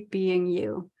fully being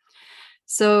you.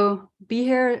 So be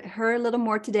her a little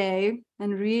more today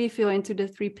and really feel into the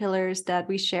 3 pillars that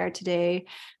we share today.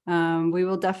 We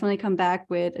will definitely come back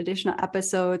with additional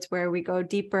episodes where we go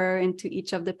deeper into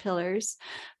each of the pillars.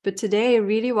 But today,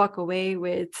 really walk away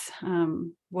with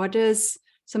what does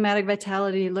somatic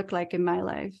vitality look like in my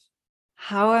life?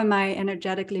 How am I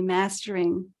energetically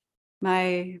mastering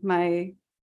my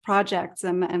projects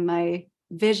and my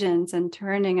visions and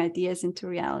turning ideas into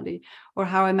reality? Or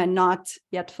how am I not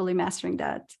yet fully mastering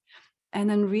that? And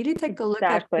then really take a look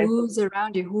at who's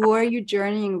around you. Who are you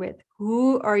journeying with?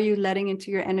 Who are you letting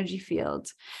into your energy field?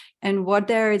 And what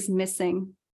there is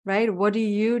missing, right? What do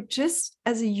you just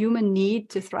as a human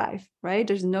need to thrive, right?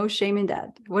 There's no shame in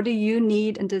that. What do you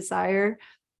need and desire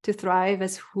to thrive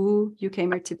as who you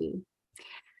came here to be?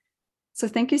 So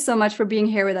thank you so much for being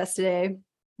here with us today.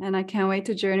 And I can't wait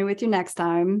to journey with you next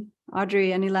time.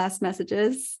 Audrey, any last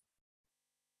messages?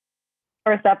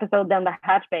 First episode down the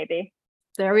hatch, baby.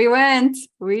 There we went.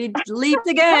 We leaped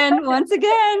again, once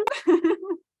again.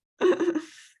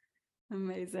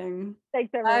 Amazing.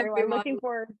 Thanks, everyone. Looking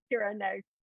forward to our next.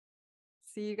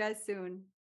 See you guys soon.